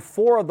has won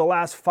 4 of the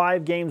last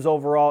 5 games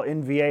overall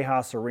in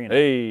Viejas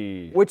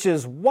Arena, which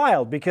is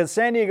wild because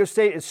San Diego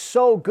State is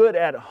so good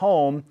at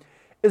home.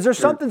 Is there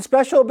something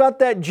special about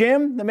that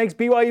gym that makes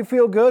BYU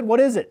feel good?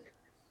 What is it?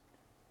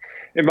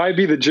 It might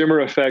be the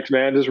Jimmer effect,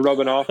 man, just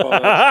rubbing off on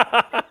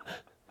us.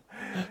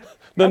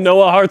 The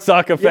Noah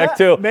Hartsock effect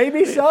too.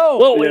 Maybe so.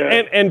 Well,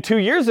 and 2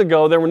 years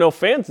ago there were no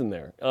fans in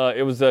there.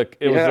 It was like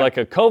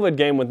a COVID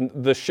game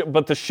with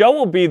but the show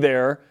will be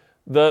there.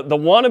 The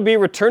wannabe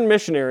return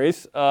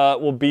missionaries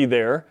will be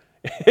there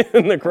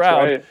in the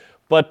crowd. Right.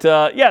 But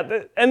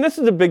and this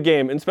is a big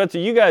game. And Spencer,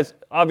 you guys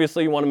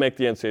obviously you want to make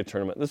the NCAA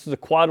tournament. This is a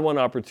quad 1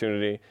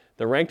 opportunity.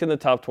 They're ranked in the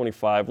top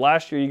 25.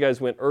 Last year you guys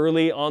went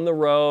early on the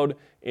road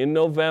in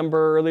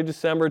November, early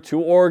December to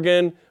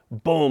Oregon.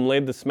 Boom,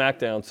 laid the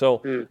smackdown.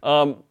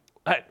 So.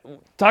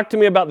 Talk to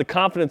me about the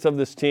confidence of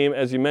this team,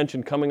 as you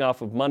mentioned, coming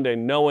off of Monday,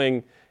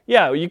 knowing,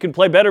 you can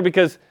play better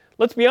because,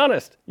 let's be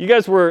honest, you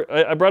guys were,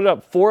 I brought it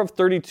up, 4 of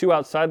 32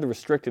 outside the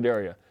restricted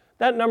area.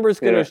 That number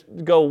is going to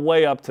go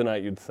way up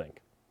tonight, you'd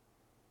think.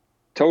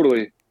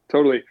 Totally.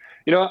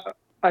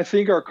 I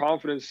think our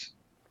confidence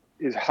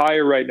is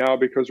higher right now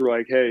because we're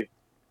like, hey,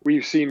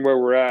 we've seen where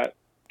we're at,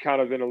 kind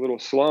of in a little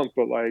slump,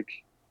 but,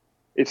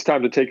 it's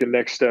time to take the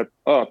next step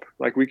up.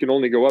 We can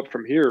only go up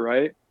from here,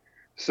 right?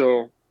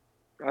 So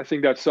I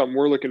think that's something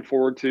we're looking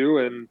forward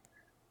to,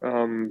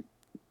 and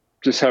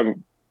just have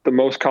the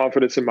most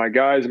confidence in my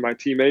guys and my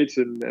teammates,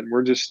 and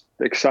we're just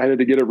excited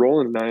to get it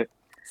rolling tonight.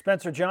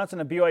 Spencer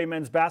Johnson of BYU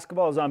men's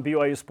basketball is on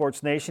BYU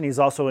Sports Nation. He's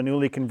also a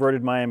newly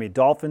converted Miami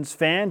Dolphins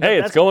fan. Hey,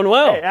 it's going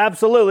well. Hey,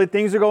 absolutely.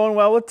 Things are going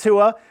well with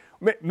Tua.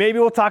 Maybe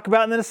we'll talk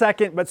about it in a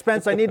second, but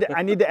Spence, I need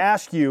to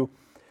ask you,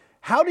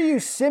 how do you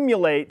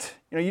simulate,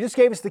 you just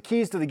gave us the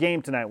keys to the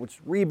game tonight, which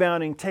is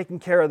rebounding, taking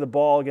care of the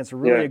ball against a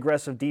really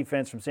aggressive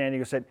defense from San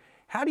Diego State.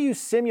 How do you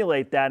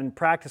simulate that in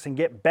practice and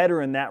get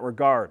better in that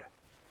regard?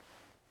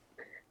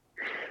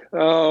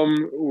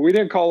 We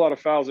didn't call a lot of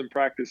fouls in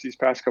practice these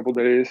past couple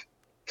days.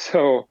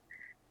 So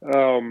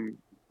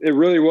it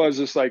really was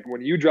just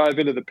when you drive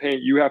into the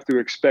paint, you have to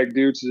expect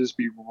dudes to just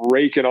be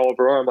raking all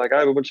over our arm. I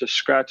have a bunch of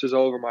scratches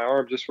all over my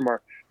arm just from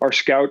our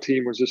scout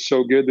team was just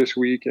so good this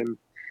week. And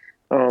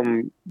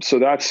so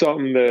that's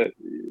something that,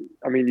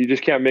 you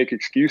just can't make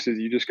excuses.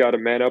 You just got to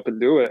man up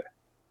and do it.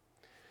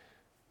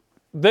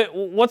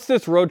 What's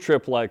this road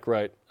trip like,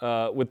 right,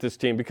 with this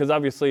team? Because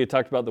obviously you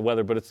talked about the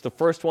weather, but it's the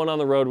first one on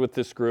the road with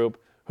this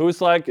group. Who's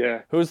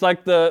the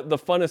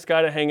funnest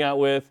guy to hang out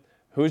with?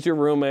 Who's your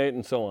roommate,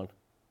 and so on?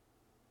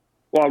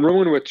 Well, I'm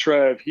rooming with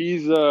Trev.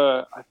 He's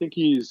I think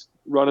he's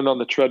running on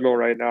the treadmill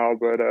right now,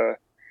 but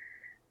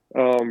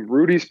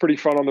Rudy's pretty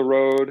fun on the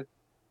road.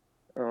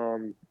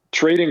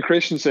 Traden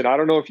Christensen, I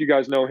don't know if you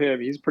guys know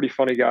him. He's a pretty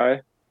funny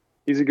guy.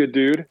 He's a good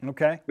dude.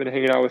 Okay. Been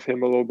hanging out with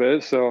him a little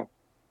bit, so.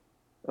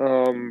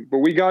 But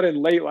we got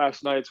in late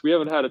last night, so we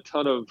haven't had a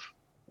ton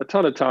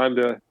of time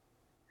to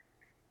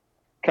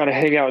kind of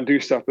hang out and do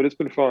stuff, but it's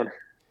been fun.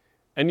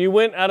 And you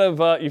went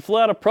you flew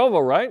out of Provo,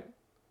 right?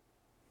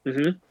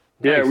 Mm-hmm. Nice.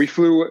 Yeah, we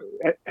flew.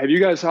 Have you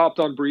guys hopped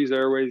on Breeze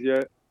Airways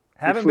yet?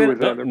 Haven't been.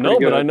 No,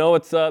 but I know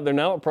they're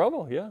now at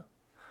Provo. Yeah.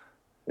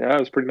 Yeah, it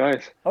was pretty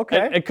nice.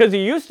 Okay. Because you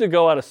used to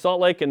go out of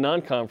Salt Lake in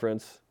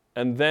non-conference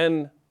and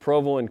then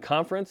Provo in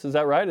conference. Is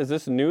that right? Is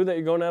this new that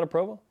you're going out of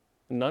Provo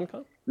in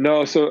non-conference?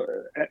 No, so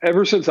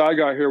ever since I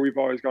got here, we've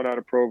always gone out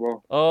of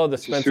Provo. Oh, the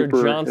Spencer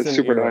Johnson It's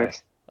super era.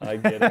 nice. I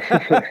get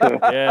it.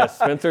 Yeah,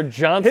 Spencer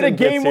Johnson hit a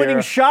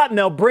game-winning shot, and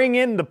they'll bring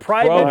in the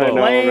private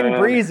plane,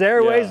 Breeze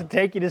Airways, and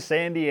take you to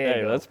San Diego.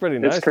 Hey, that's pretty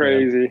nice. It's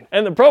crazy. Man.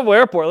 And the Provo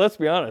Airport, let's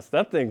be honest,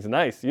 that thing's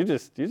nice. You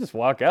just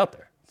walk out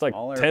there. It's like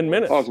All 10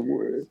 minutes.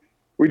 Awesome.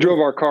 We drove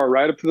our car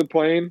right up to the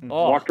plane,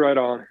 walked right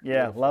on.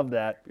 Yeah, love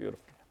that. Beautiful.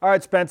 All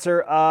right,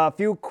 Spencer, a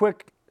few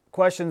quick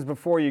questions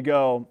before you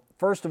go.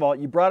 First of all,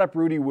 you brought up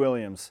Rudy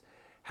Williams.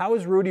 How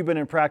has Rudy been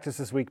in practice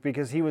this week?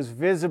 Because he was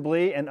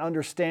visibly and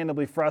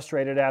understandably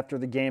frustrated after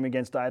the game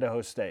against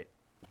Idaho State.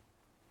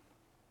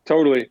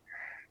 Totally.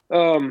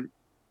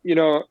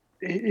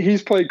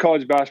 He's played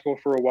college basketball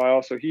for a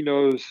while, so he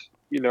knows,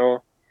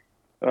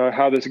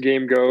 how this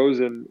game goes,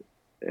 and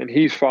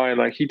he's fine.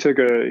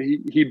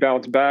 He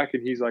bounced back,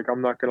 and he's like,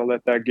 I'm not going to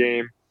let that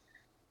game,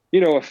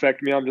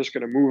 affect me. I'm just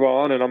going to move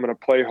on, and I'm going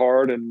to play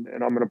hard, and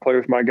I'm going to play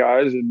with my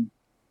guys. And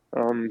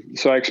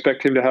so I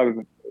expect him to have,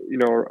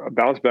 a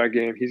bounce back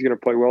game. He's going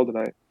to play well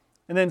tonight.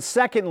 And then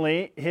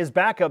secondly, his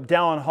backup,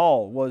 Dallin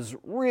Hall, was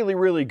really,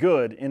 really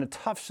good in a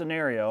tough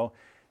scenario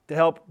to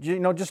help,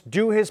 just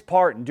do his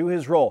part and do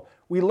his role.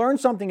 We learned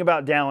something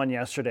about Dallin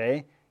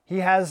yesterday. He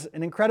has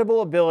an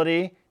incredible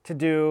ability to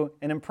do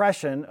an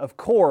impression of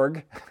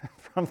Korg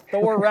from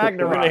Thor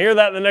Ragnarok. We're going to hear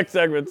that in the next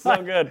segment. It's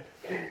so good.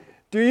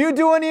 Do you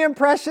do any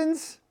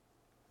impressions?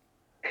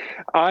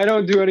 I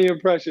don't do any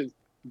impressions,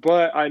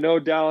 but I know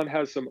Dallin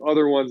has some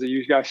other ones that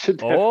you guys should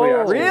definitely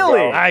ask him really?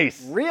 about.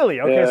 Nice.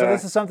 Really? Okay, Yeah. so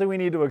this is something we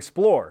need to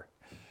explore.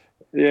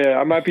 Yeah,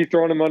 I might be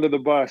throwing him under the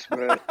bus,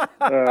 but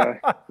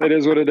it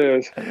is what it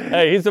is.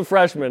 Hey, he's a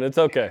freshman. It's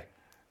okay.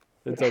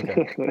 It's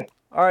okay.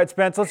 All right,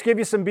 Spence, let's give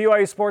you some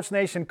BYU Sports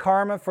Nation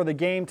karma for the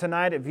game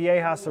tonight at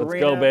Viejas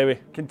Arena. Let's go, baby.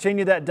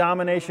 Continue that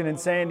domination in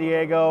San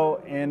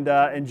Diego and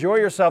enjoy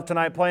yourself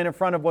tonight playing in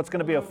front of what's going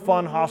to be a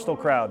fun, hostile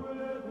crowd.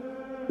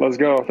 Let's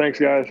go. Thanks,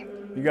 guys.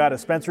 You got it.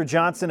 Spencer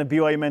Johnson of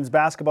BYU men's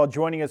basketball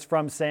joining us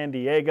from San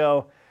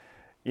Diego.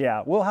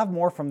 Yeah, we'll have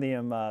more from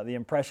the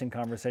impression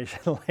conversation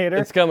later.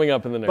 It's coming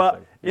up in the next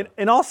But segment.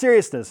 in all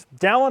seriousness,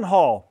 Dallin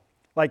Hall,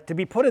 like to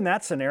be put in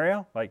that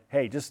scenario, like,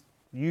 hey, just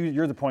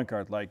you're the point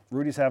guard. Like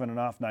Rudy's having an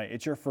off night.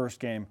 It's your first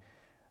game.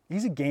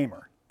 He's a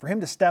gamer. For him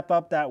to step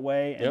up that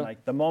way and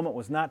like the moment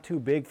was not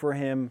too big for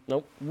him.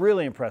 Nope.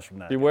 Really impressed from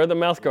that. Beware the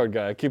mouth guard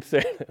guy. I keep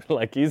saying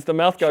like he's the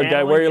mouth guard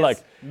guy where you're like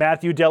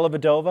Matthew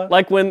Dellavedova.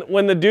 like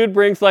when the dude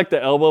brings like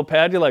the elbow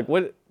pad, you're like,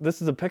 what?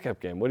 This is a pickup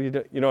game. What do you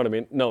do? You know what I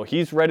mean? No,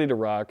 he's ready to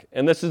rock.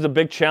 And this is a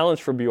big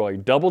challenge for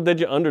BYU.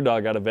 Double-digit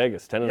underdog out of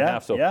Vegas,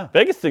 10.5. So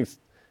Vegas thinks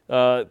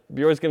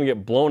BYU's going to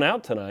get blown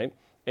out tonight.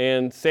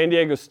 And San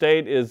Diego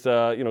State is,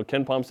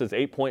 Ken Palm says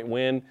 8-point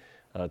win,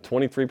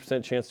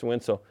 23% chance to win.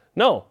 So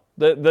no,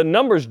 the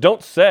numbers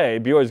don't say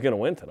BYU is going to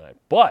win tonight,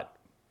 but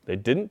they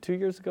didn't 2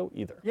 years ago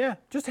either. Yeah,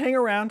 just hang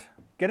around.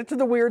 Get it to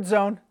the weird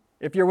zone.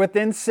 If you're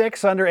within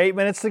 6, under 8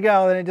 minutes to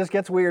go, then it just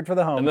gets weird for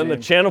the home And then team.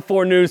 the Channel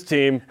 4 news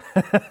team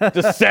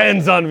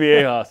descends on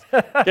Viejas.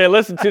 Okay,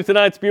 listen to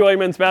tonight's BYU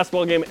men's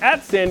basketball game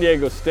at San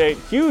Diego State.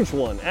 Huge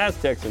one.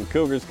 Aztecs and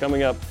Cougars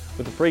coming up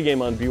with the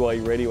pregame on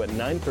BYU Radio at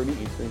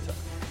 9:30 Eastern Time.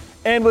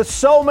 And with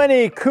so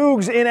many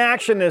Cougs in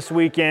action this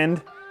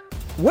weekend,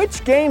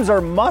 which games are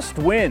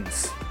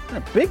must-wins?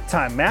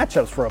 Big-time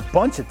matchups for a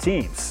bunch of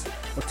teams.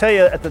 We'll tell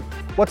you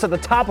what's at the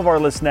top of our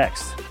list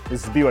next.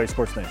 This is BYU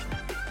Sports Nation.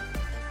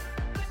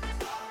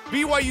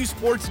 BYU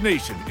Sports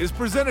Nation is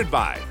presented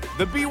by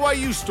The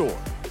BYU Store,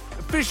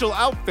 official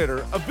outfitter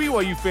of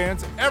BYU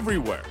fans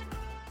everywhere.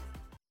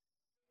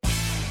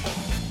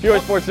 BYU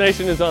Sports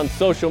Nation is on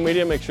social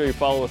media. Make sure you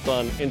follow us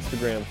on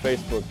Instagram,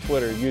 Facebook,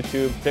 Twitter,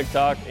 YouTube,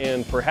 TikTok,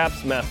 and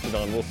perhaps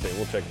Mastodon. We'll see.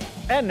 We'll check it out.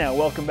 And now,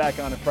 welcome back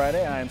on a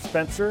Friday. I am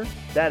Spencer.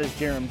 That is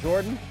Jerem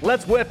Jordan.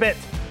 Let's whip it.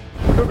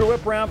 Cougar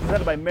Whip Round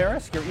presented by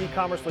Maersk, your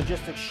e-commerce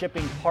logistics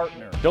shipping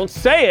partner. Don't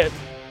say it.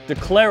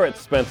 Declare it,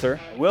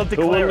 Spencer. We'll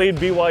declare Who will it. lead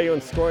BYU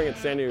in scoring at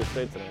San Diego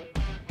State tonight?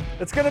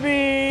 It's going to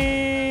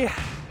be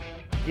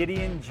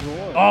Gideon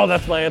George. Oh,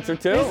 that's my answer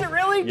too. Is it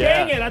really?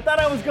 Yeah. Dang it. I thought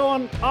I was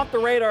going off the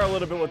radar a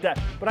little bit with that.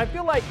 But I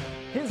feel like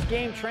his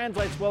game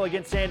translates well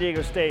against San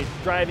Diego State.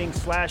 Driving,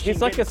 slashing,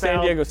 He's like a getting San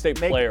fouled, Diego State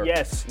player.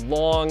 Yes.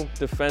 Long,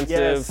 defensive,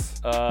 Yes.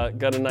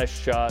 got a nice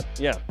shot.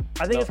 Yeah.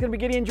 I think it's going to be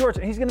Gideon George,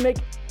 and he's going to make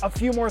a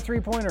few more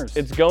three-pointers.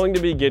 It's going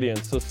to be Gideon.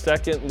 So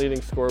second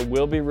leading scorer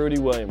will be Rudy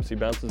Williams. He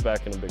bounces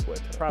back in a big way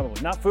tonight.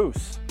 Probably. Not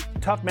Foose.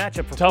 Tough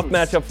matchup for Tough Foose.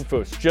 matchup for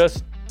Foose.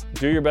 Just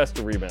do your best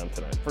to rebound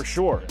tonight. For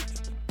sure.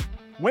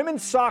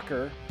 Women's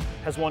soccer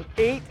has won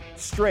 8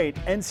 straight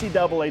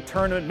NCAA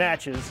tournament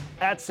matches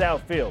at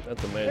Southfield.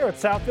 That's amazing. They're at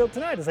Southfield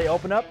tonight as they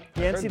open up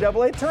the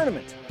NCAA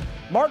tournament.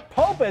 Mark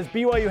Pope, as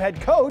BYU head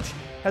coach,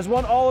 has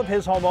won all of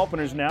his home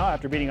openers now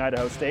after beating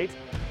Idaho State,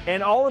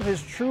 and all of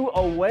his true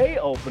away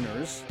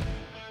openers.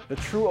 The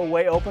true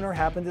away opener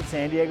happened at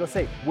San Diego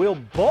State. Will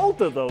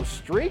both of those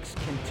streaks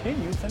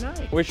continue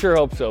tonight? We sure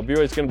hope so. BYU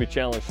is going to be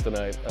challenged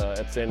tonight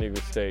at San Diego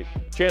State.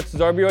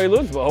 Chances are BYU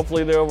loses, but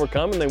hopefully they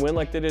overcome and they win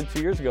like they did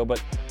 2 years ago.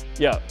 But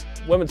yeah,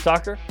 women's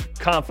soccer,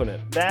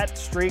 confident. That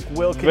streak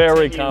will continue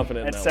Very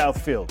confident at in that one.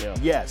 Southfield. Yeah.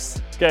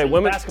 Yes. Okay,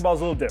 women's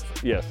Basketball's a little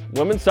different. Yes,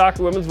 women's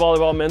soccer, women's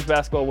volleyball, men's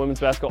basketball, women's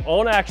basketball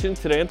on action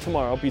today and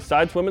tomorrow.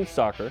 Besides women's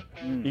soccer,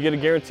 you get a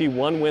guarantee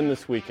one win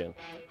this weekend.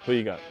 Who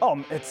you got?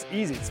 Oh, it's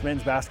easy. It's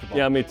men's basketball.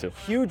 Yeah, me too.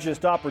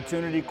 Hugest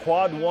opportunity,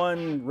 quad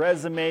one,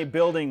 resume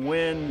building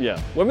win.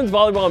 Yeah, women's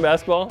volleyball and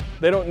basketball,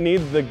 they don't need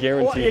the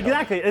guarantee. Well,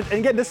 exactly. And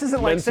again, this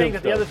isn't like Men's saying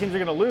hoops that the other does. teams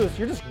are going to lose.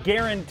 You're just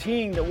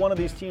guaranteeing that one of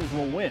these teams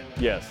will win.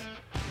 Yes.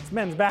 It's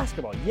men's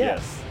basketball. Yes.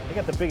 Yes. They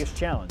got the biggest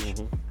challenge.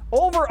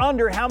 Over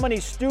under how many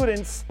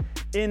students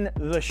in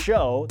the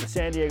show, the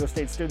San Diego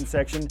State student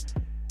section,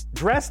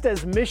 dressed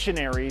as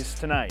missionaries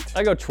tonight?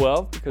 I go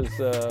 12 because,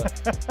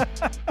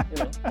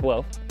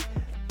 12.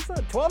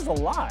 12's a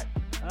lot.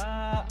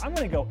 I'm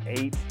going to go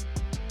 8.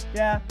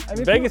 Yeah. I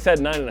mean, Vegas had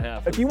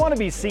 9.5. if you want to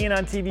be seen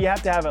on TV, you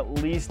have to have at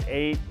least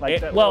 8.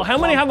 Well, how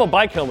many have a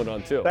bike helmet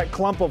on too? That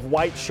clump of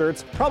white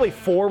shirts, probably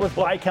 4 with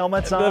bike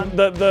helmets on.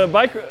 The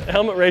bike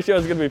helmet ratio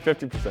is going to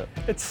be 50%.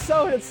 It's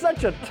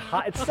such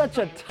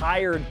a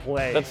tired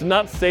play. That's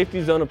not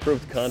safety zone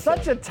approved content.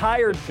 Such a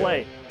tired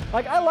play.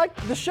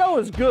 The show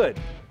is good.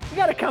 You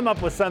got to come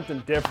up with something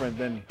different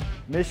than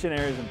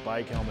missionaries and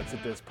bike helmets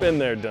at this point. Been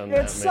there, done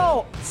that, It's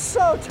man.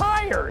 so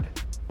tired.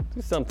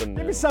 Do something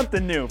new. Maybe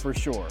something new for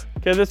sure.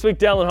 Okay, this week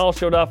Dallin Hall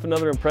showed off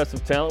another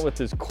impressive talent with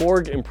his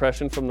Korg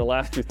impression from the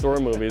last 2 Thor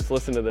movies.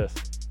 Listen to this.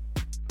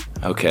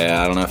 Okay,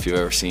 I don't know if you've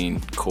ever seen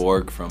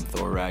Korg from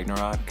Thor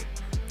Ragnarok,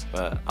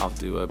 but I'll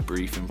do a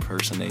brief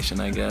impersonation,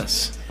 I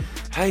guess.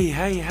 Hey,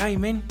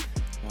 man.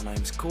 My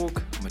name's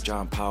Korg. I'm a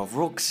giant pile of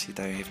rocks. You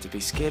don't have to be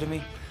scared of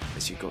me,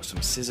 unless you've got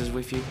some scissors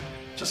with you.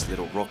 Just a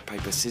little rock,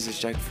 paper, scissors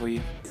joke for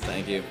you.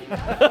 Thank you.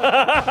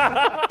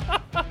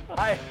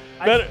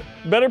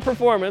 Better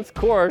performance,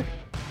 Korg,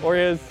 or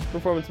his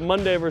performance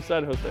Monday versus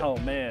San Jose? Oh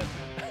man,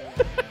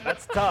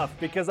 that's tough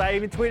because I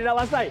even tweeted out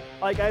last night.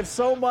 I have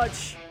so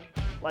much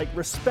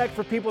respect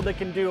for people that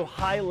can do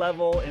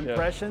high-level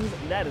impressions,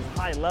 and that is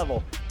high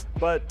level.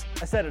 But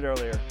I said it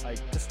earlier,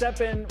 to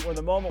step in where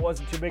the moment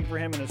wasn't too big for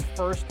him in his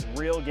first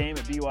real game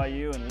at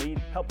BYU and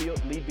help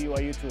lead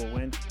BYU to a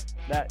win,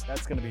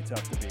 that's going to be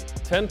tough to beat.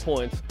 10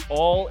 points,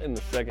 all in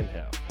the second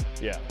half.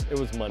 Yeah, it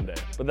was Monday,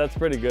 but that's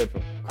pretty good.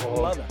 I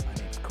love that. My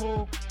name's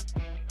cool.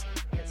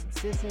 Get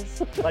some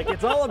scissors.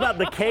 It's all about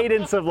the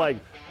cadence of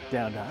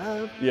down to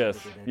up.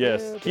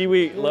 Yes.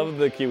 Kiwi, love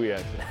the Kiwi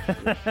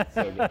accent.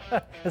 So good.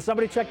 Has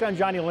somebody checked on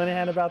Johnny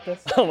Linehan about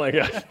this? Oh my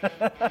gosh.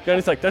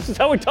 Johnny's like, this is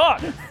how we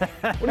talk.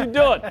 What are you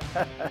doing?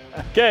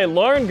 Okay,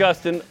 Lauren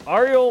Gustin,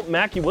 Ariel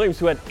Mackey-Williams,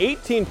 who had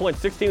 18 points,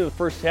 16 in the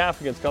first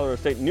half against Colorado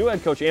State. New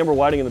head coach Amber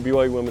Whiting and the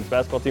BYU women's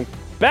basketball team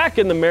back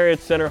in the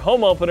Marriott Center.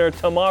 Home opener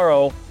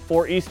tomorrow,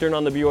 4 Eastern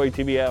on the BYU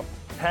TV app.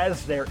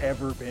 Has there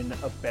ever been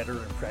a better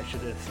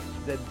impressionist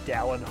than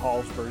Dallin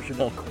Hall's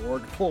version of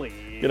Korg? Please.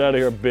 Get out of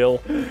here,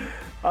 Bill.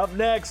 Up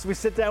next, we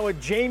sit down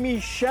with Jamie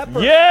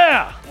Shepard.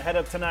 Yeah! Ahead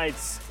of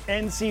tonight's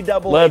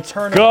NCAA Let's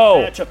tournament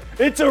go. matchup.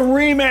 It's a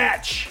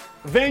rematch.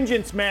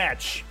 Vengeance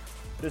match.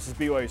 This is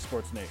BYU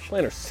Sports Nation.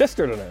 Playing her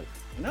sister tonight.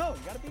 No, you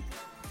gotta be.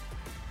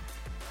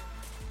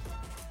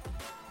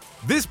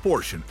 This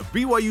portion of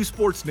BYU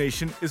Sports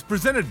Nation is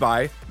presented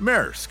by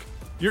Maersk,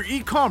 your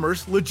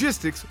e-commerce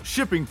logistics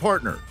shipping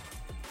partner.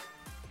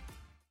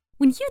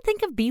 When you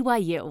think of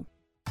BYU,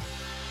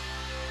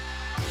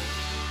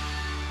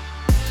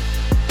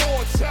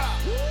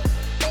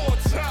 On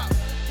top,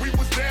 we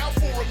was down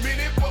for a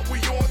minute, but we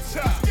on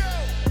top.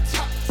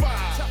 Top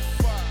 5,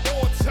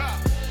 on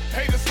top.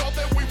 Haters thought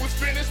that we was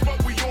finished,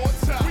 but we on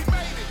top. We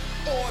made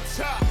it, on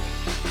top.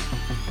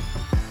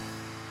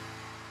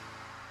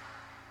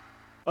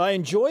 I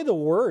enjoy the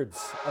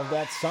words of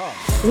that song.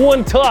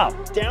 One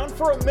top. Down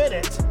for a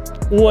minute,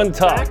 One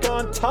top. back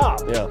on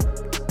top. Yeah.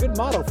 Good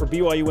motto for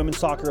BYU women's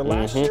soccer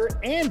last year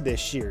and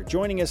this year.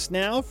 Joining us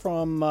now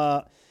from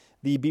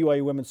the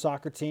BYU women's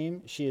soccer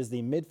team, she is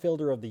the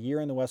midfielder of the year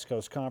in the West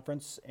Coast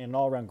Conference and an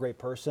all-around great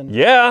person.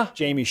 Yeah.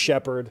 Jamie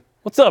Shepard.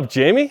 What's up,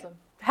 Jamie?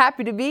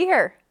 Happy to be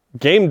here.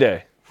 Game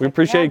day. We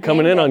appreciate you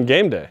coming game in day. on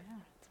game day.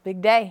 It's a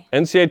big day.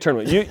 NCAA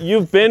tournament.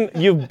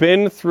 You've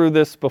been through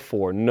this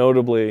before,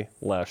 notably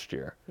last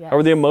year. Yes. How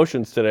are the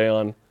emotions today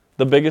on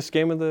the biggest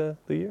game of the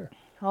year?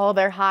 Oh,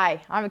 they're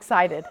high. I'm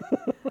excited.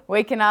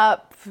 Waking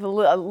up,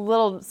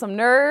 some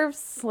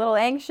nerves, a little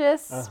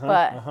anxious,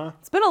 but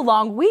it's been a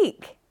long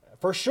week.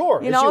 For sure.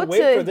 You Did know, you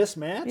wait for this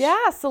match?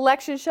 Yeah,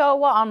 selection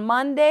show on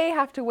Monday.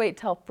 Have to wait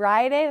till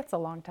Friday. That's a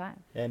long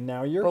time. And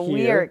now you're But here.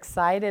 we are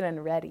excited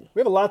and ready. We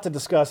have a lot to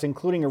discuss,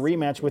 including a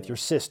rematch with your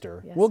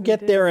sister. Yes, we'll we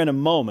get do. there in a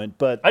moment,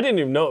 but I didn't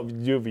even know it was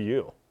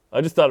UVU. I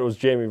just thought it was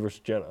Jamie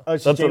versus Jenna. Oh,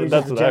 it's that's Jamie what I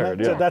versus heard.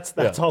 Jenna? Yeah. So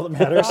that's all that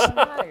matters.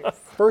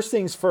 First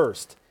things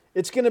first.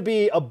 It's going to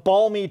be a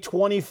balmy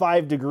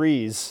 25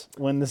 degrees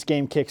when this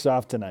game kicks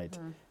off tonight.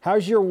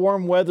 How's your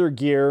warm weather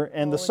gear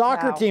and the Holy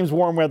soccer cow. team's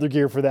warm weather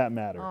gear for that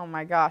matter? Oh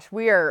my gosh,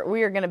 we are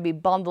going to be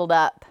bundled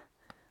up.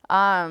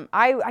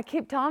 I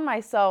keep telling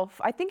myself,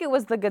 I think it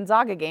was the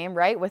Gonzaga game,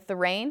 right, with the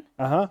rain.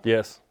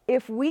 Yes.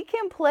 If we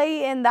can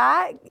play in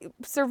that,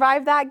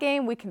 survive that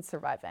game, we can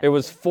survive it. It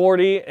was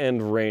 40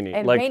 and rainy.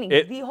 And like raining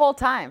it, the whole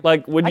time.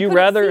 Like, would I you couldn't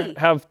rather see.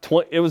 have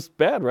 20? It was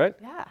bad, right?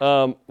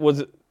 Yeah.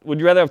 Would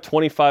you rather have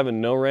 25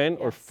 and no rain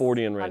or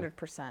 40 and rain?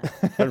 100%.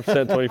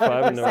 100%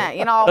 25 and no rain.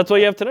 You know, That's what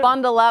you have today.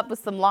 bundle up with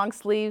some long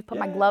sleeves, put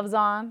my gloves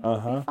on,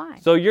 it'll be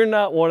fine. So you're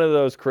not one of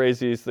those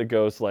crazies that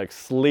goes like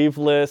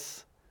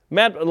sleeveless.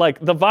 Matt, like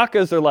the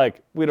Vacas are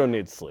like, we don't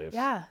need sleeves.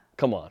 Yeah.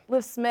 Come on.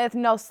 Liv Smith,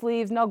 no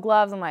sleeves, no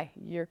gloves. I'm like,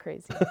 you're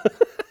crazy.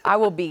 I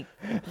will be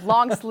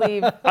long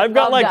sleeve. I've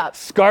got gloved like up.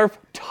 scarf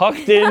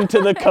tucked into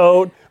the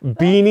coat,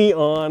 beanie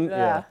on.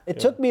 Yeah. It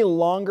took me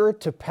longer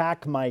to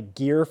pack my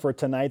gear for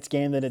tonight's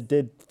game than it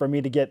did for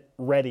me to get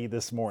ready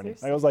this morning.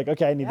 I was like,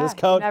 okay, I need this you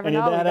coat, never I need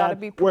know, we that gotta hat,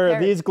 be where are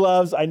prepared. these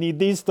gloves, I need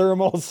these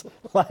thermals.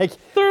 Like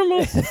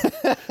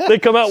Thermals. They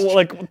come out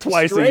like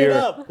twice a Straight year.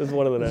 up. This is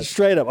one of the nights.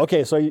 straight up.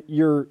 Okay, so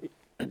you're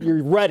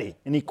you're ready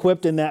and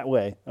equipped in that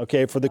way,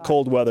 okay, for the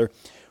cold weather.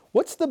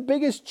 What's the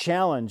biggest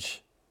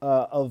challenge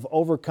of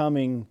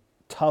overcoming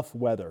tough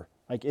weather?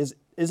 Like, is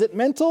it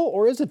mental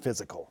or is it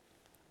physical?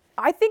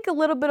 I think a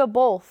little bit of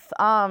both.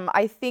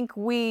 I think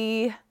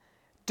we,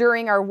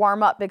 during our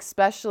warm-up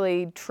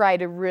especially, try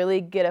to really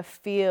get a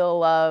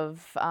feel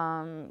of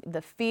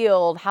the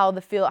field, how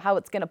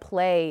it's going to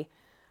play,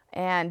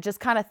 and just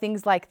kind of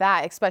things like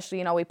that.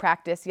 Especially, we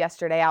practiced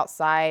yesterday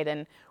outside,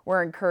 and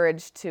we're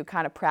encouraged to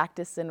kind of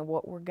practice in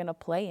what we're going to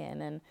play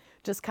in and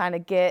just kind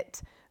of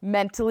get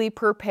mentally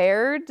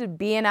prepared,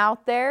 being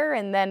out there,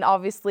 and then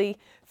obviously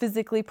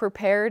physically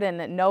prepared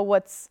and know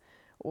what's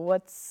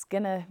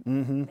going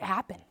to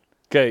happen.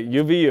 Okay,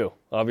 UVU,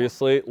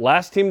 obviously.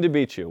 Last team to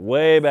beat you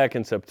way back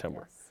in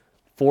September.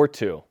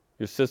 4-2.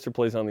 Your sister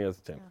plays on the other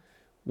team.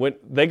 When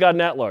they got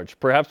an at-large,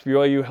 perhaps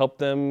BYU helped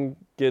them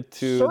get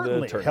to the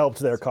tournament. Helped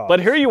their cause.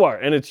 But here you are,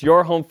 and it's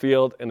your home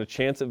field and a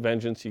chance at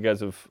vengeance. You guys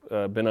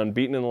have been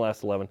unbeaten in the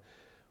last 11.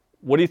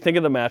 What do you think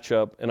of the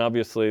matchup and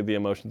obviously the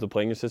emotions of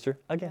playing your sister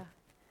again?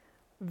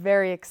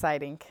 Very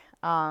exciting.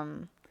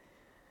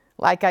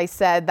 Like I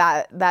said,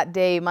 that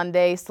day,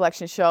 Monday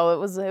selection show, it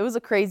was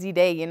a crazy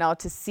day,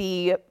 to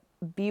see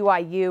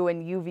BYU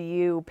and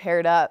UVU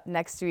paired up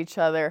next to each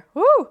other.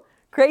 Woo!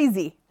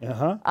 Crazy.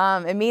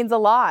 It means a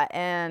lot,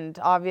 and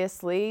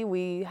obviously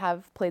we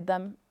have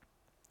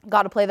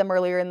got to play them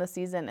earlier in the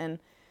season, and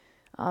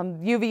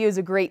UVU is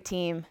a great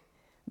team.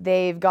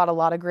 They've got a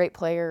lot of great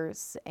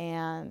players,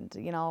 and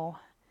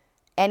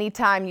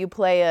anytime you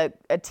play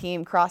a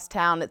team cross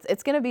town,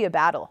 it's going to be a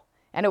battle,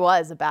 and it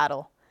was a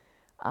battle.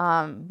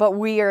 But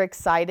we are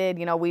excited.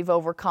 We've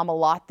overcome a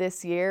lot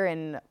this year,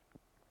 and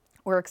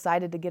we're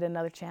excited to get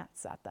another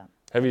chance at them.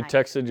 Have you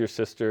texted your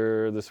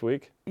sister this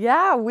week?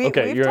 Yeah, we've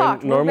you're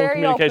talked. in normal we're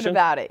very communication open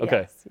about it.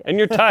 Okay, Yes. and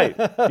you're tight.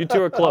 You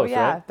two are close,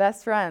 yeah, right?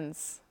 best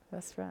friends.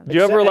 Do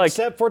you ever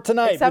except for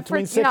tonight,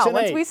 between 6 and 8.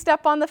 Once we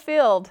step on the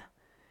field,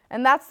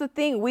 and that's the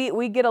thing.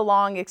 We get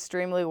along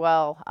extremely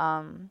well.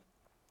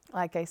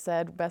 Like I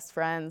said, best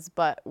friends,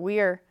 but we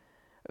are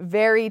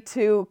very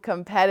two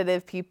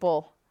competitive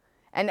people,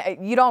 and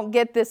you don't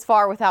get this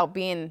far without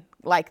being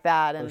like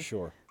that. And For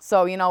sure.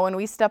 So when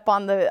we step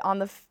on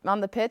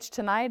the pitch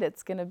tonight,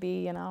 it's gonna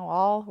be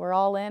we're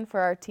all in for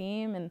our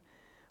team,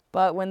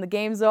 but when the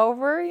game's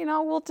over,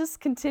 we'll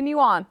just continue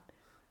on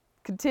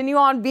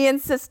being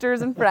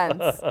sisters and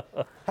friends.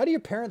 How do your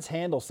parents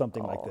handle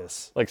something like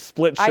this? Like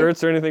split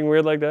shirts or anything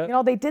weird like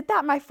that? They did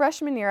that my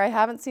freshman year. I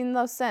haven't seen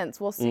those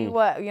since. We'll see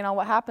what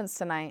happens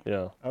tonight.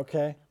 Yeah.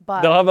 Okay.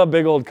 But They'll have a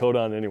big old coat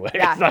on anyway.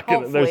 yeah, It's not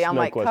gonna, hopefully there's I'm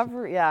no like question.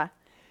 cover. Yeah,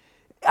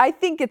 I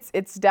think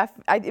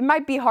it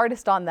might be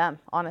hardest on them,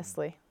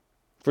 honestly.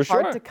 For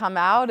sure. Hard to come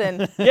out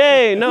and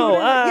Yay, no.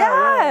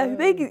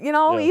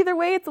 Either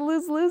way it's a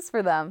lose-lose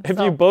for them. If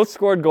you both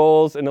scored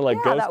goals and it goes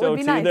that to would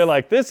OT, be nice. they're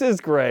like, this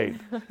is great.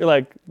 You're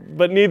like,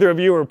 but neither of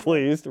you are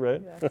pleased,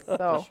 right?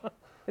 So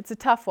it's a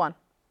tough one.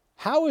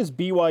 How is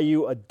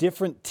BYU a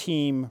different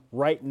team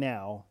right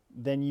now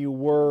than you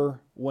were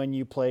when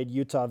you played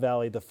Utah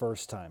Valley the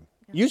first time?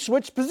 You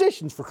switched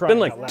positions for crying It's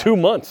been out like loud. 2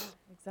 months.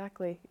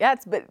 Exactly.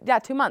 Yeah,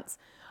 2 months.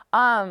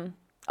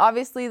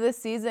 Obviously this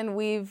season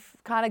we've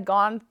kind of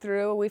gone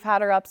through, we've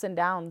had our ups and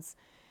downs.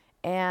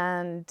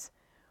 And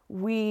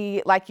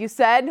we, like you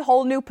said,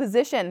 whole new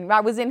position.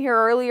 I was in here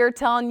earlier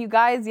telling you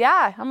guys,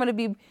 I'm going to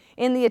be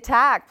in the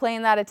attack,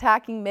 playing that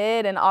attacking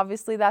mid, and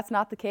obviously that's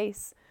not the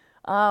case.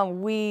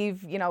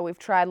 We've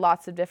tried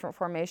lots of different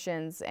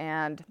formations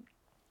and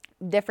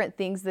different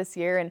things this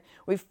year, and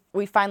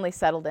we finally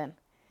settled in.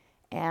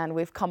 And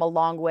we've come a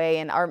long way.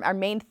 And our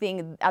main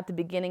thing at the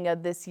beginning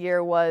of this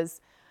year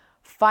was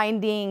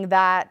finding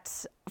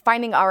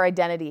our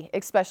identity,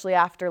 especially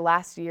after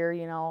last year,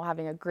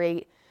 having a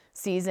great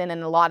season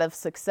and a lot of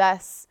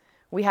success.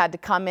 We had to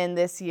come in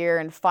this year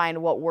and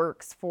find what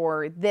works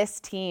for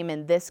this team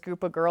and this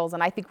group of girls.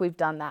 And I think we've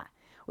done that.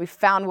 We've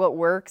found what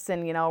works,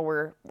 and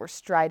we're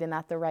striding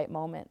at the right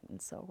moment.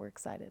 And so we're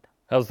excited.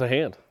 How's the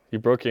hand? You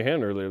broke your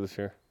hand earlier this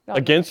year.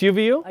 Against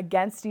UVU?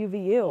 Against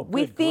UVU.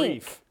 We Good think.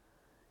 grief.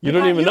 You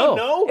don't even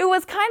know. It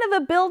was kind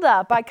of a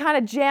build-up. I kind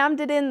of jammed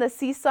it in the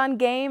CSUN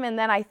game, and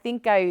then I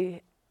think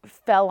I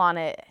fell on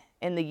it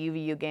in the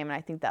UVU game, and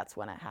I think that's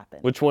when it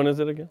happened. Which one is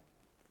it again?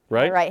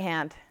 My Right? right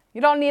hand. You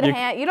don't need a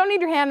hand. You don't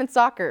need your hand in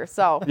soccer,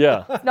 so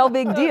Yeah. it's no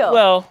big deal.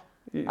 Well,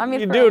 I mean,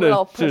 you for do a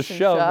little to push and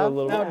shove a shove.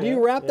 little Now, bit. do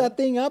you wrap that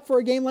thing up for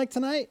a game like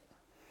tonight?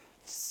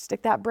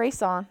 Stick that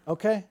brace on.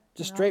 Okay.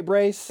 Just straight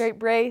brace. Straight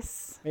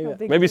brace. No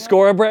big Maybe deal.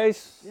 score a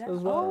brace Yeah. as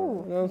well.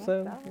 Oh, You know what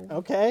I'm saying?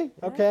 Okay.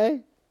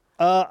 Okay.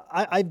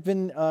 I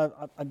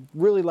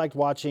really liked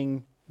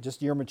watching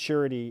just your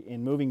maturity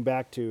in moving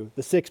back to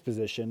the 6th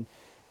position,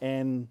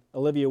 and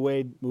Olivia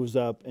Wade moves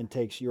up and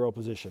takes your old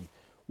position.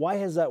 Why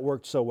has that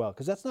worked so well?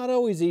 Because that's not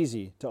always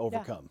easy to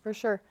overcome. For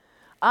sure.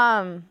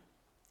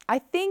 I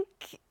think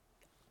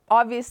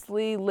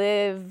obviously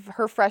Liv,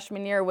 her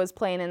freshman year was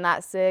playing in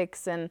that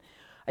 6, and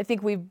I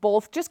think we've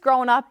both just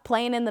grown up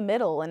playing in the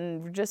middle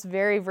and just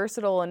very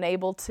versatile and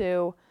able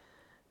to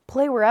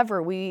play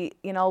wherever.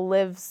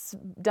 Liv's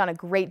done a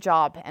great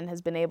job and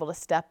has been able to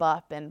step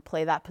up and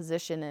play that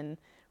position and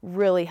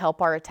really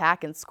help our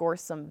attack and score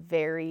some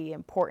very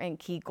important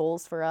key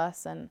goals for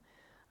us. And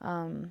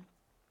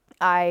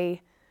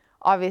I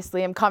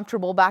obviously am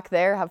comfortable back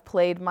there, have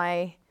played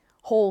my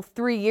whole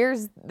 3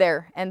 years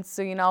there. And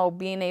so,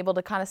 being able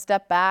to kind of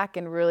step back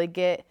and really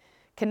get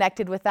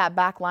connected with that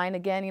back line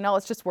again,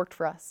 it's just worked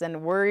for us.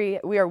 And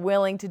we are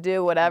willing to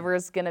do whatever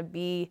is going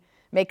to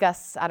make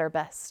us at our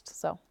best.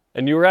 So.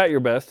 And you were at your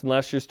best in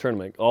last year's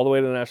tournament, all the way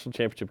to the national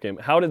championship game.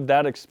 How did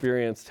that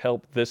experience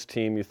help this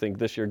team, you think,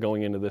 this year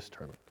going into this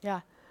tournament?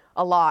 Yeah,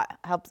 a lot.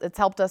 It's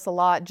helped us a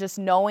lot, just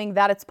knowing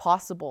that it's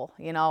possible.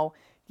 You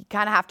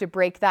kind of have to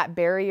break that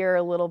barrier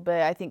a little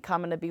bit. I think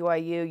coming to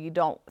BYU, you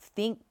don't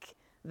think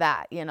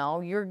that,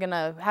 you're going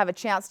to have a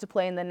chance to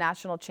play in the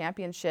national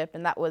championship.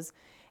 And that was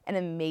an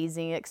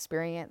amazing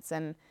experience.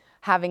 And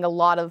having a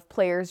lot of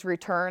players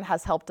return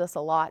has helped us a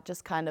lot,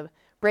 just kind of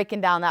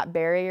breaking down that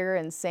barrier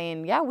and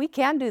saying, yeah, we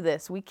can do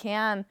this. We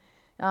can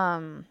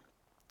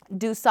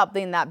do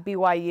something that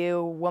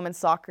BYU women's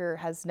soccer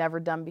has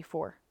never done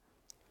before.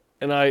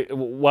 And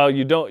while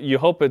you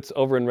hope it's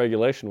over in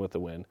regulation with the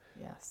win.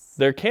 Yes.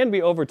 There can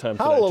be overtime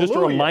tonight. Hallelujah. Just a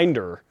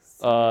reminder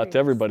to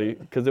everybody,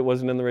 because it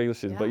wasn't in the regular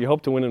season. Yeah. But you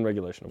hope to win in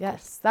regulation, of course.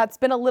 Yes, that's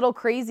been a little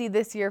crazy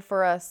this year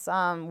for us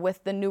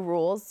with the new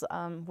rules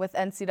with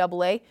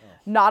NCAA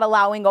not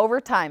allowing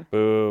overtime.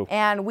 Boo.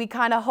 And we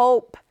kind of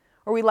hope,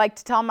 or we like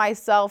to tell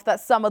myself, that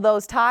some of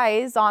those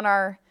ties on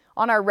our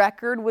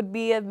record would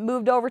be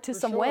moved over to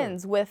some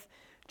wins with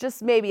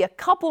just maybe a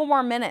couple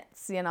more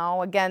minutes,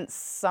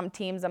 against some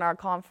teams in our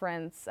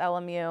conference.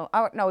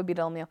 LMU. No, we beat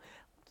LMU.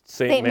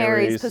 St.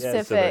 Mary's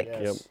Pacific.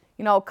 Yes.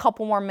 A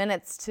couple more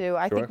minutes to.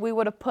 I think we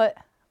would have put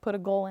a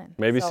goal in.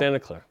 Maybe Santa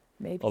Clara.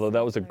 Maybe. Although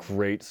that was a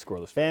great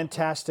scoreless.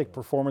 Fantastic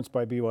performance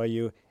by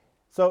BYU.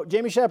 So,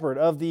 Jamie Shepard,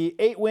 of the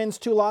 8 wins,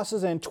 2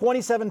 losses, and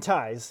 27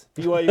 ties,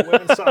 BYU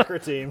women's soccer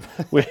team,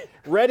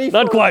 ready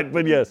for the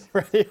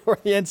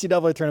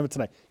NCAA tournament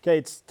tonight. Okay,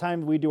 it's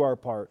time we do our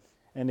part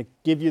and to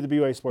give you the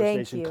BYU Sports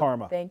Nation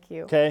karma. Thank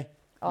you. Okay?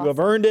 Awesome. You have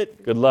earned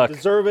it. Good luck. You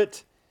deserve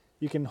it.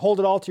 You can hold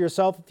it all to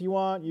yourself if you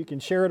want. You can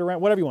share it around,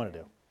 whatever you want to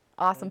do.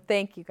 Awesome.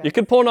 Thank you, guys. You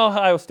could pull an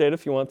Ohio State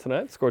if you want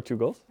tonight, score 2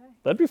 goals.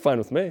 That'd be fine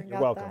with me. You're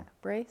welcome. That.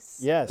 Brace.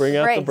 Yes. Bring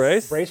out the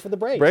brace. Brace for the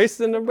brace. Brace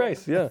and the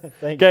brace, yeah.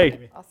 Thank you,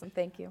 Jamie. Awesome.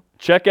 Thank you.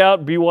 Check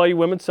out BYU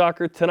Women's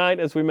Soccer tonight,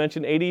 as we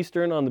mentioned, 8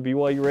 Eastern on the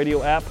BYU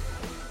Radio app.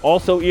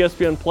 Also,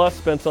 ESPN Plus,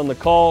 Spence on the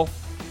call.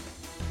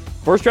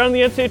 First round of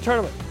the NCAA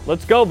tournament.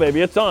 Let's go, baby.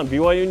 It's on.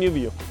 BYU and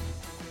UVU.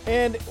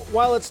 And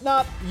while it's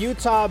not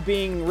Utah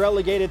being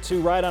relegated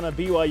to ride on a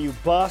BYU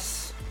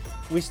bus,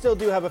 we still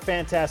do have a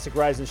fantastic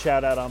Rise and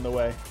shout out on the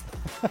way.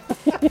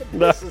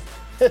 This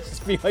is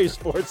BYU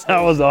Sports.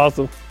 That was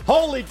awesome.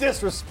 Holy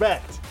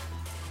disrespect.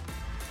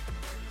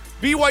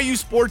 BYU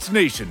Sports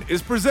Nation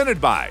is presented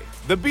by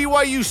The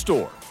BYU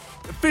Store,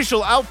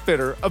 official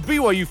outfitter of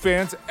BYU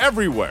fans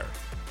everywhere.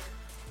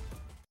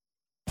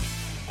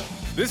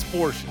 This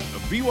portion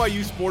of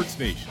BYU Sports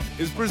Nation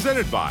is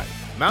presented by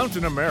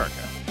Mountain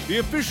America, the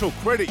official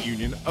credit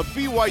union of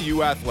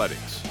BYU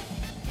Athletics.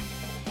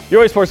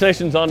 BYU Sports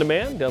Nation's on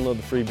demand. Download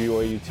the free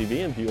BYU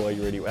TV and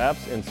BYU Radio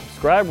apps and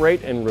subscribe,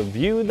 rate, and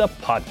review the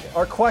podcast.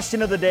 Our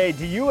question of the day,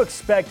 do you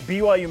expect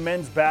BYU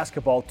men's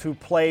basketball to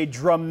play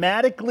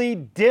dramatically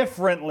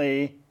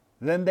differently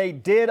than they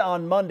did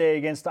on Monday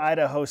against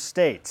Idaho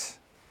State?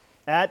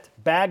 At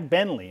Bag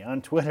Benley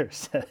on Twitter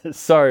says.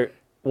 Sorry,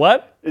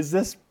 what? Is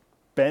this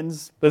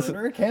Ben's This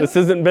account? This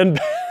isn't Ben.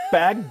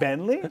 Bag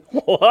Benley?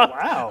 What?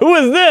 Wow. Who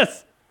is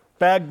this?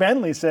 Bag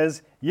Benley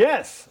says,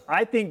 yes,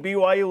 I think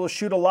BYU will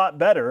shoot a lot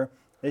better.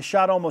 They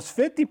shot almost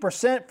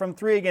 50% from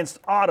 3 against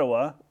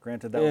Ottawa.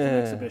 Granted, that was an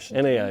exhibition.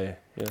 NAIA,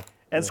 yeah.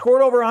 And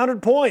scored over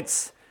 100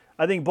 points.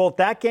 I think both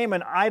that game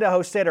and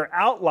Idaho State are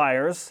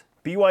outliers.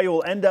 BYU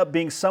will end up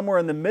being somewhere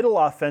in the middle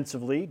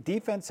offensively.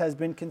 Defense has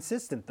been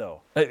consistent,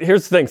 though.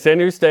 Here's the thing. San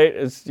Diego State,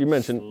 as you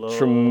mentioned,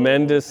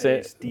 tremendous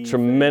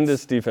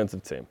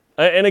defensive team.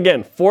 And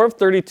again, 4 of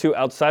 32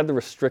 outside the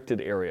restricted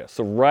area,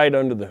 so right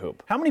under the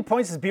hoop. How many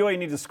points does BYU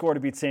need to score to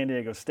beat San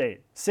Diego State?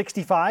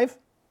 65?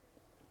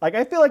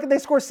 I feel like if they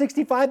score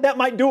 65, that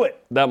might do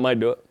it. That might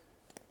do it.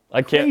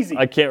 I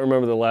can't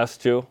remember the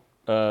last 2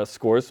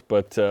 scores,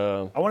 but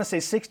I want to say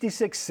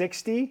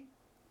 66-60.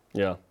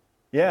 Yeah.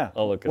 Yeah.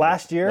 I'll look at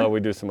last year. Oh, we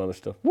do some other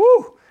stuff. Woo!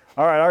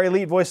 All right, our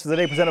Elite Voice of the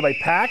Day presented by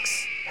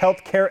PAX,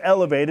 Healthcare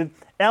Elevated.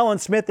 Alan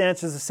Smith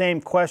answers the same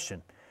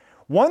question.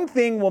 One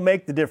thing will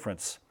make the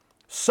difference.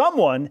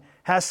 Someone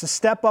has to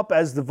step up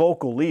as the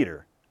vocal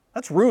leader.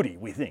 That's Rudy,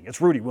 we think.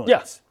 It's Rudy Williams.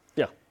 Yes.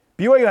 Yeah.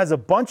 BYU has a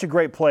bunch of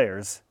great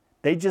players.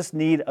 They just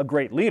need a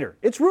great leader.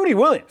 It's Rudy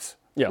Williams.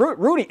 Yeah.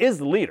 Rudy is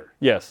the leader.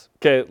 Yes.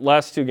 Okay,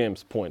 last 2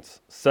 games,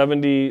 points.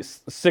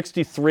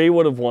 63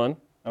 would have won.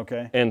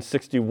 Okay. And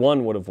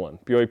 61 would have won.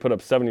 BYU put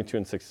up 72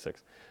 and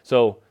 66.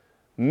 So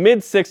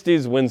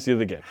mid-60s wins you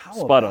the game. How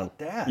Spot about on.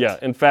 that? Yeah.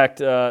 In fact,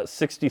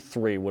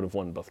 63 would have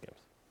won both games.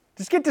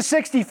 Just get to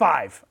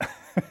 65.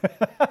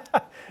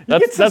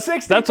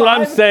 That's what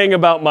I'm saying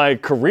about my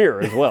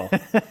career as well.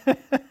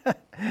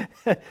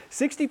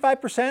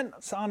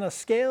 65% on a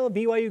scale of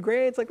BYU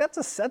grades. Like that's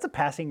a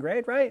passing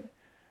grade, right?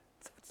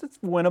 It's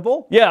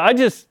winnable.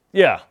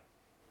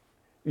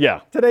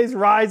 Yeah. Today's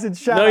Rise and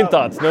Shout No Out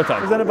thoughts.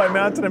 presented by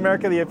Mountain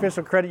America, the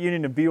official credit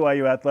union of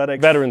BYU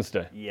Athletics. Veterans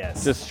Day.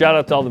 Yes. Just shout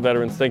out to all the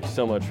veterans. Thank you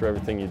so much for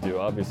everything you do.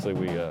 Obviously,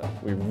 we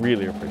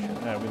really appreciate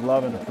it. Yeah, we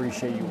love and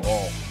appreciate you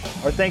all.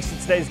 Our thanks to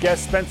today's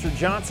guests, Spencer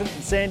Johnson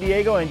from San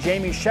Diego and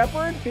Jamie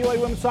Shepard,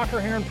 BYU Women's Soccer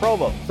here in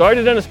Provo. Sorry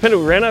to Dennis Pinder.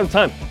 We ran out of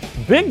time.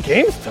 Big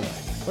games tonight.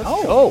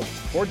 Let's go.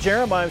 For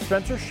Jeremiah and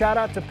Spencer, shout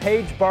out to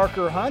Paige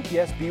Barker Hunt.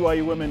 Yes,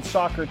 BYU Women's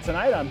Soccer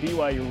tonight on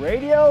BYU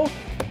Radio.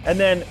 And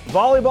then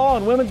volleyball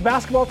and women's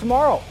basketball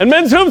tomorrow. And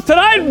men's hoops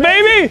tonight,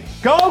 baby!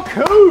 Go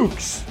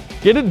Cougs!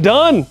 Get it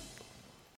done.